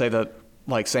 and then I'll say that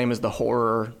like same as the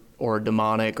horror or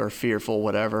demonic or fearful,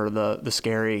 whatever, the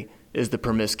scary is the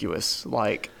promiscuous.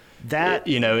 Like that,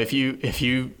 if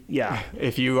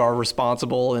you are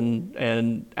responsible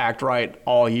and act right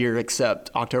all year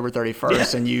except October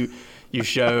 31st and you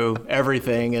show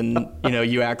everything and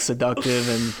you act seductive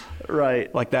and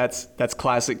right, like that's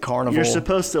classic carnival. You're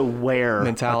supposed to wear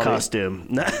mentality. A costume.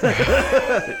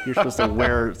 You're supposed to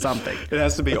wear something. It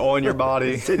has to be on your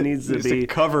body. It needs to be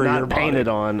cover not your body. Painted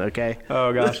on. Okay.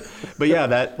 Oh gosh, but yeah,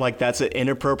 that's an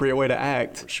inappropriate way to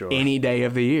act. Sure. Any day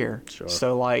of the year. Sure.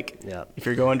 So like, if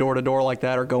you're going door to door like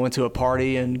that or going to a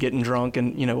party and getting drunk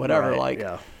and whatever,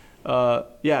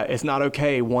 it's not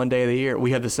okay one day of the year.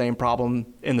 We have the same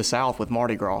problem in the South with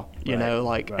Mardi Gras.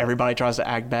 Everybody tries to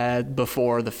act bad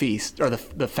before the feast or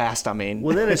the fast. I mean,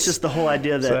 well, then it's just the whole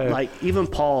idea that like even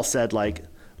Paul said like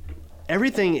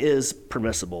everything is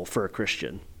permissible for a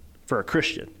Christian.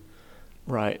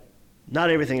 Right. Not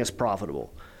everything is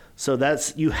profitable. So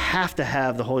you have to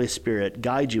have the Holy Spirit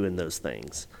guide you in those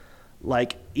things.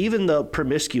 Like even the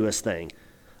promiscuous thing,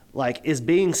 like is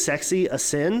being sexy a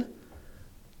sin?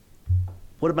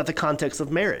 What about the context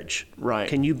of marriage? Right.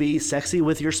 Can you be sexy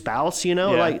with your spouse,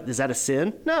 Like, is that a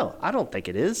sin? No, I don't think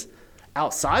it is.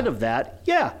 Outside of that,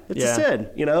 it's a sin,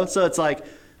 So it's like,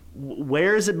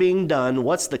 where is it being done?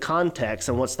 What's the context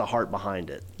and what's the heart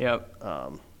behind it? Yep.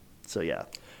 All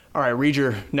right, read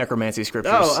your necromancy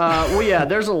scriptures.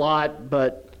 There's a lot,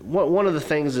 but one of the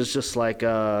things is just like,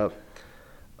 that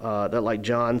like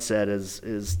John said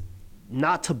is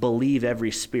not to believe every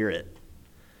spirit.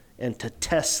 And to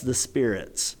test the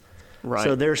spirits. Right.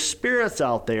 So there's spirits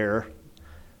out there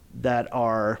that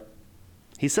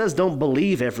he says, don't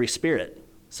believe every spirit.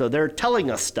 So they're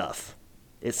telling us stuff,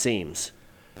 it seems.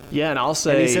 Yeah, and I'll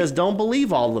say... And he says, don't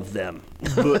believe all of them.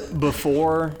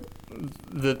 Before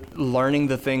learning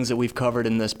the things that we've covered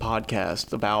in this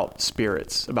podcast about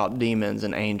spirits, about demons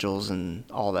and angels and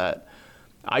all that,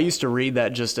 I used to read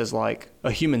that just as like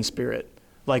a human spirit.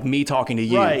 Like me talking to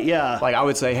you. Right, yeah. Like I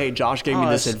would say, hey, Josh gave me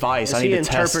this advice. I need to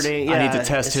test his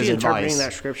advice. Is he interpreting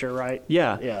that scripture right?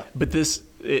 Yeah. But this,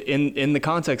 in the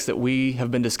context that we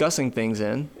have been discussing things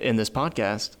in this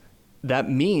podcast, that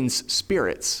means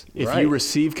spirits. If you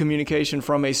receive communication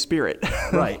from a spirit.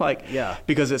 Right.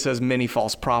 Because it says many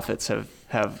false prophets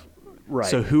have right.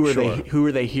 So who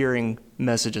are they hearing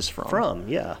messages from?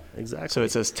 Yeah, exactly. So it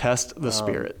says test the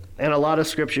spirit. And a lot of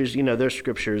scriptures, there's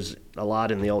scriptures a lot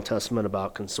in the Old Testament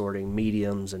about consorting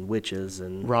mediums and witches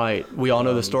and right. We all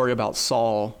know the story about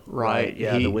Saul, right?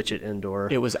 Yeah, the witch at Endor.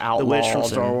 It was outlawed. The witch from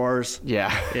Star Wars.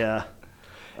 Yeah.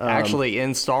 Actually,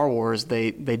 in Star Wars, they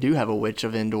do have a witch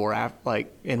of Endor,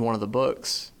 like in one of the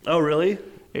books. Oh, really?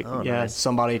 Nice.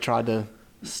 Somebody tried to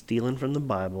stealing from the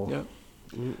Bible. Yep.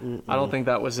 I don't think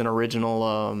that was an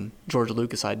original George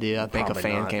Lucas idea. I think Probably a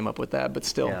fan not. came up with that, but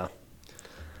still.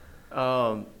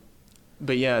 Yeah.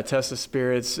 But yeah, test the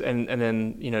spirits, and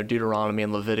then Deuteronomy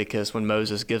and Leviticus, when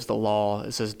Moses gives the law,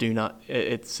 it says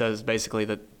it says basically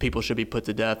that people should be put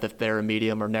to death if they're a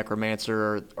medium or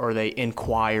necromancer or they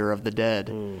inquire of the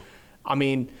dead. I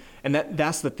mean, and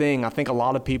that's the thing. I think a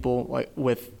lot of people, like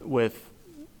with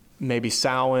maybe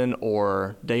Samhain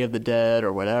or Day of the Dead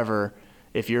or whatever,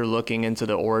 if you're looking into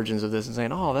the origins of this and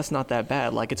saying, oh, that's not that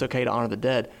bad, like it's okay to honor the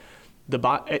dead.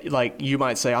 Like you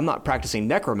might say, I'm not practicing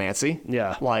necromancy.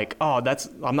 Yeah. Like,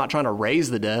 I'm not trying to raise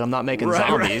the dead. I'm not making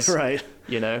zombies. Right.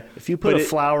 If you put a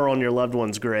flower on your loved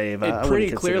one's grave, it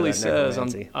pretty clearly says,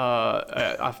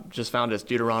 I just found it's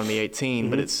Deuteronomy 18,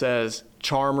 but it says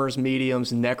charmers,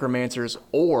 mediums, necromancers,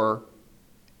 or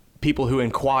people who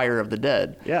inquire of the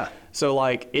dead. Yeah. So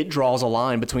like it draws a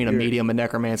line between a medium, a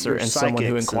necromancer, and someone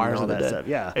who inquires of the dead. Stuff.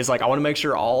 Yeah. It's like, I want to make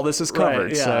sure all this is covered.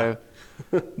 Right, yeah. So,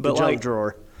 but the like junk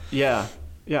drawer. Yeah.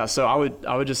 Yeah. So I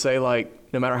would just say,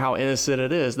 like, no matter how innocent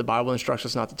it is, the Bible instructs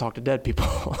us not to talk to dead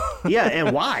people. Yeah.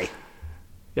 And why?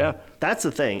 Yeah. That's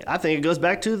the thing. I think it goes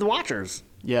back to the Watchers.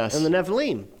 Yes. And the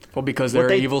Nephilim. Well, because there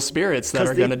are evil spirits that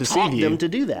are going to deceive you. Them to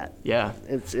do that. Yeah.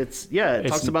 It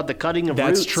talks about the cutting of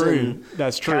roots.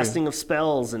 That's true. Casting of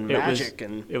spells and magic.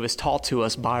 It was taught to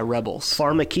us by rebels.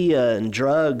 Pharmakia and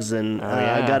drugs. And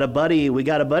we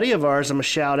got a buddy of ours, I'm going to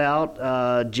shout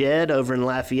out, Jed over in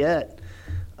Lafayette.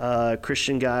 A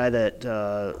Christian guy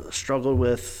that struggled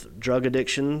with drug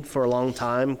addiction for a long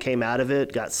time, came out of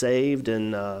it, got saved,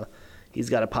 and he's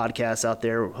got a podcast out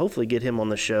there. Hopefully get him on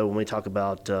the show when we talk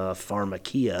about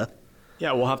Pharmakia.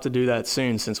 Yeah, we'll have to do that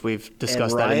soon since we've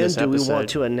discussed Ryan, that in this episode. do we want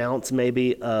to announce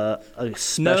maybe a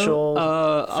special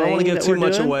I don't want to give too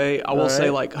much away. I will say,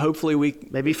 like, hopefully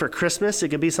maybe for Christmas, it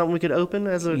could be something we could open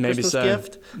as a Christmas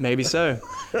gift. Maybe so.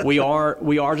 We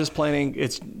are just planning.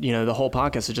 It's, the whole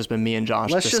podcast has just been me and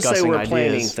Josh discussing ideas. Let's just say we're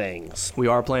planning things. We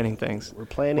are planning things. We're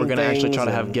planning We're going to actually try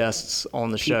to things have guests on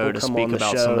the show to come speak on the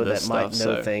about show some of this that might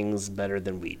stuff. know things better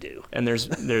than we do. And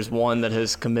there's one that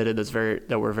has committed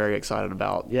that we're very excited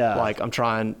about. Yeah. Like, I'm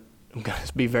going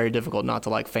to be very difficult not to,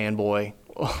 like, fanboy,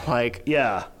 like,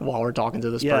 while we're talking to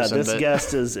this person. Yeah, this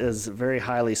guest is very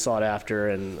highly sought after,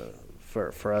 and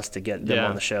for us to get them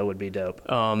on the show would be dope.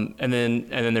 And then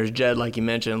there's Jed, like you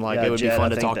mentioned. Like, it would Jed, be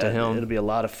fun to talk to him. It'll be a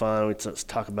lot of fun. We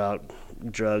talk about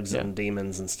drugs and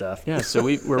demons and stuff. Yeah, so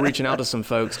we're reaching out to some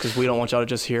folks because we don't want y'all to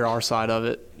just hear our side of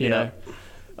it, you know.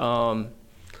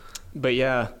 But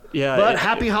But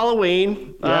happy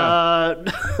Halloween. Yeah.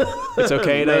 It's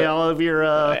okay may all of your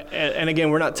and again,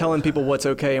 we're not telling people what's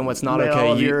okay and what's not okay.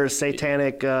 All of your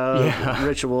satanic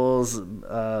rituals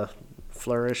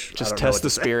flourish. Just test the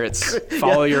spirits.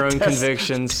 Follow your own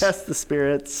convictions. Test the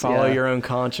spirits. Follow your own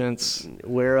conscience.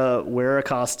 Wear a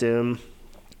costume.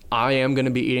 I am going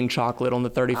to be eating chocolate on the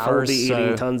 31st. I will be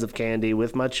eating tons of candy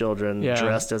with my children,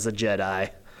 dressed as a Jedi.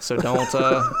 So don't.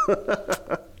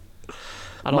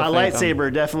 My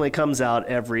lightsaber definitely comes out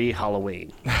every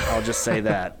Halloween. I'll just say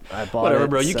that. I bought Whatever,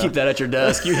 bro. You keep that at your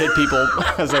desk. You hit people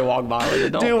as they walk by.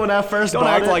 Dude, when I first bought it,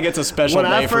 don't act like it's a special day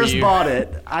for you. When I first bought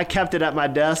it, I kept it at my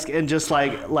desk, and just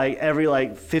like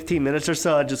every 15 minutes or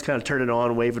so, I just kind of turn it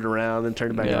on, wave it around, and turn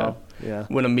it back off. Yeah.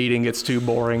 When a meeting gets too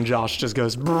boring, Josh just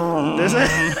goes, puts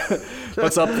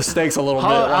up the stakes a little bit.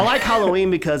 I like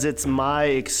Halloween because it's my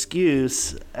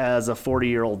excuse as a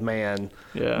 40-year-old man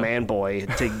boy,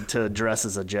 to dress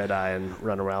as a Jedi and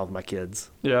run around with my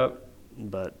kids. Yeah.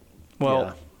 But,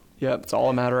 it's all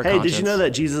a matter of conscience. Did you know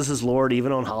that Jesus is Lord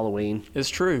even on Halloween? It's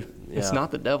true. Yeah. It's not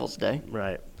the devil's day.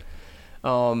 Right.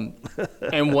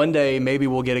 And one day maybe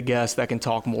we'll get a guest that can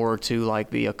talk more to like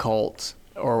the occult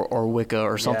or Wicca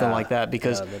or something like that,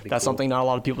 because that's something not a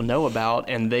lot of people know about,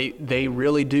 and they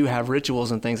really do have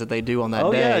rituals and things that they do on that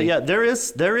day. Yeah. There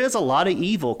is a lot of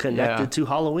evil connected to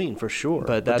Halloween for sure,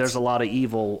 but there's a lot of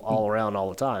evil all around all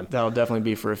the time. That'll definitely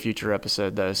be for a future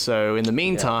episode though. So in the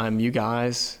meantime, you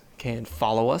guys can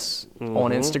follow us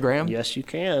on Instagram. Yes, you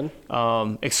can.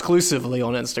 Exclusively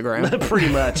on Instagram. Pretty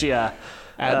much, yeah.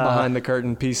 At Behind the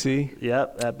Curtain PC.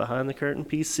 Yep, at Behind the Curtain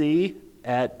PC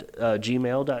at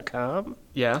gmail.com.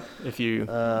 Yeah, if you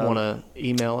want to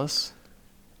email us.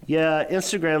 Yeah,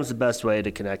 Instagram's the best way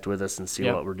to connect with us and see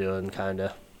what we're doing, kind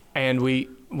of. And we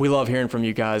love hearing from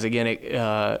you guys. Again,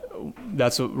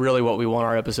 that's really what we want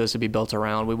our episodes to be built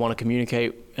around. We want to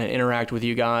communicate and interact with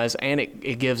you guys, and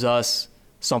it gives us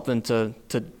something to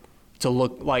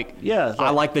look like. Yeah, I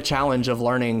like the challenge of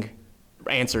learning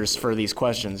answers for these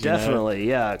questions. Definitely,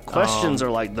 yeah. Questions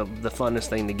are like the funnest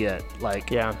thing to get.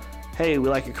 Like, hey, we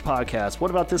like your podcast. What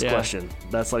about this question?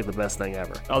 That's like the best thing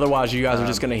ever. Otherwise, you guys are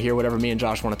just going to hear whatever me and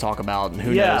Josh want to talk about, and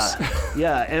who knows?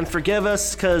 Yeah, and forgive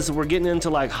us because we're getting into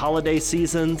like holiday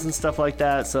seasons and stuff like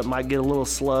that, so it might get a little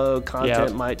slow.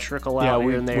 Content might trickle out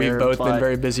here and there. We've both been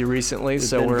very busy recently,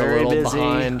 so we're a little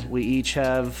behind. We each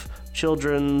have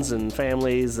children's and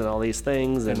families and all these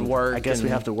things, and work. I guess we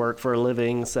have to work for a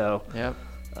living, so. Yep.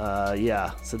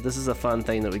 So this is a fun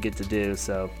thing that we get to do.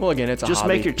 So again, it's a just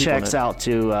hobby. make your checks out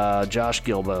to Josh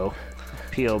Gilbo,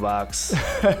 P.O. Box.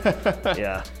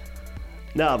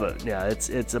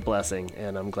 It's a blessing,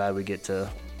 and I'm glad we get to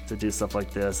do stuff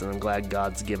like this, and I'm glad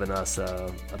God's given us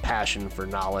a passion for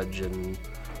knowledge and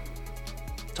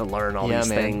to learn all these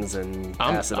things and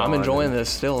pass it on. I'm enjoying this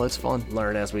still. It's fun.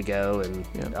 Learn as we go, and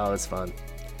it's fun.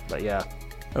 But yeah.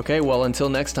 Okay, well, until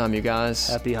next time, you guys.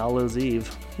 Happy Hallows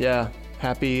Eve. Yeah.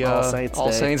 Happy All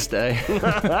Saints Day.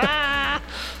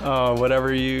 Whatever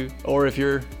or if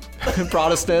you're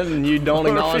Protestant and you don't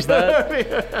acknowledge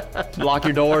that, lock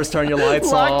your doors, turn your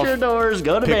lights off. Lock your doors,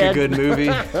 go to bed. Pick a good movie.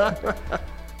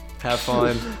 Have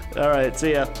fun. All right,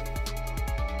 see ya.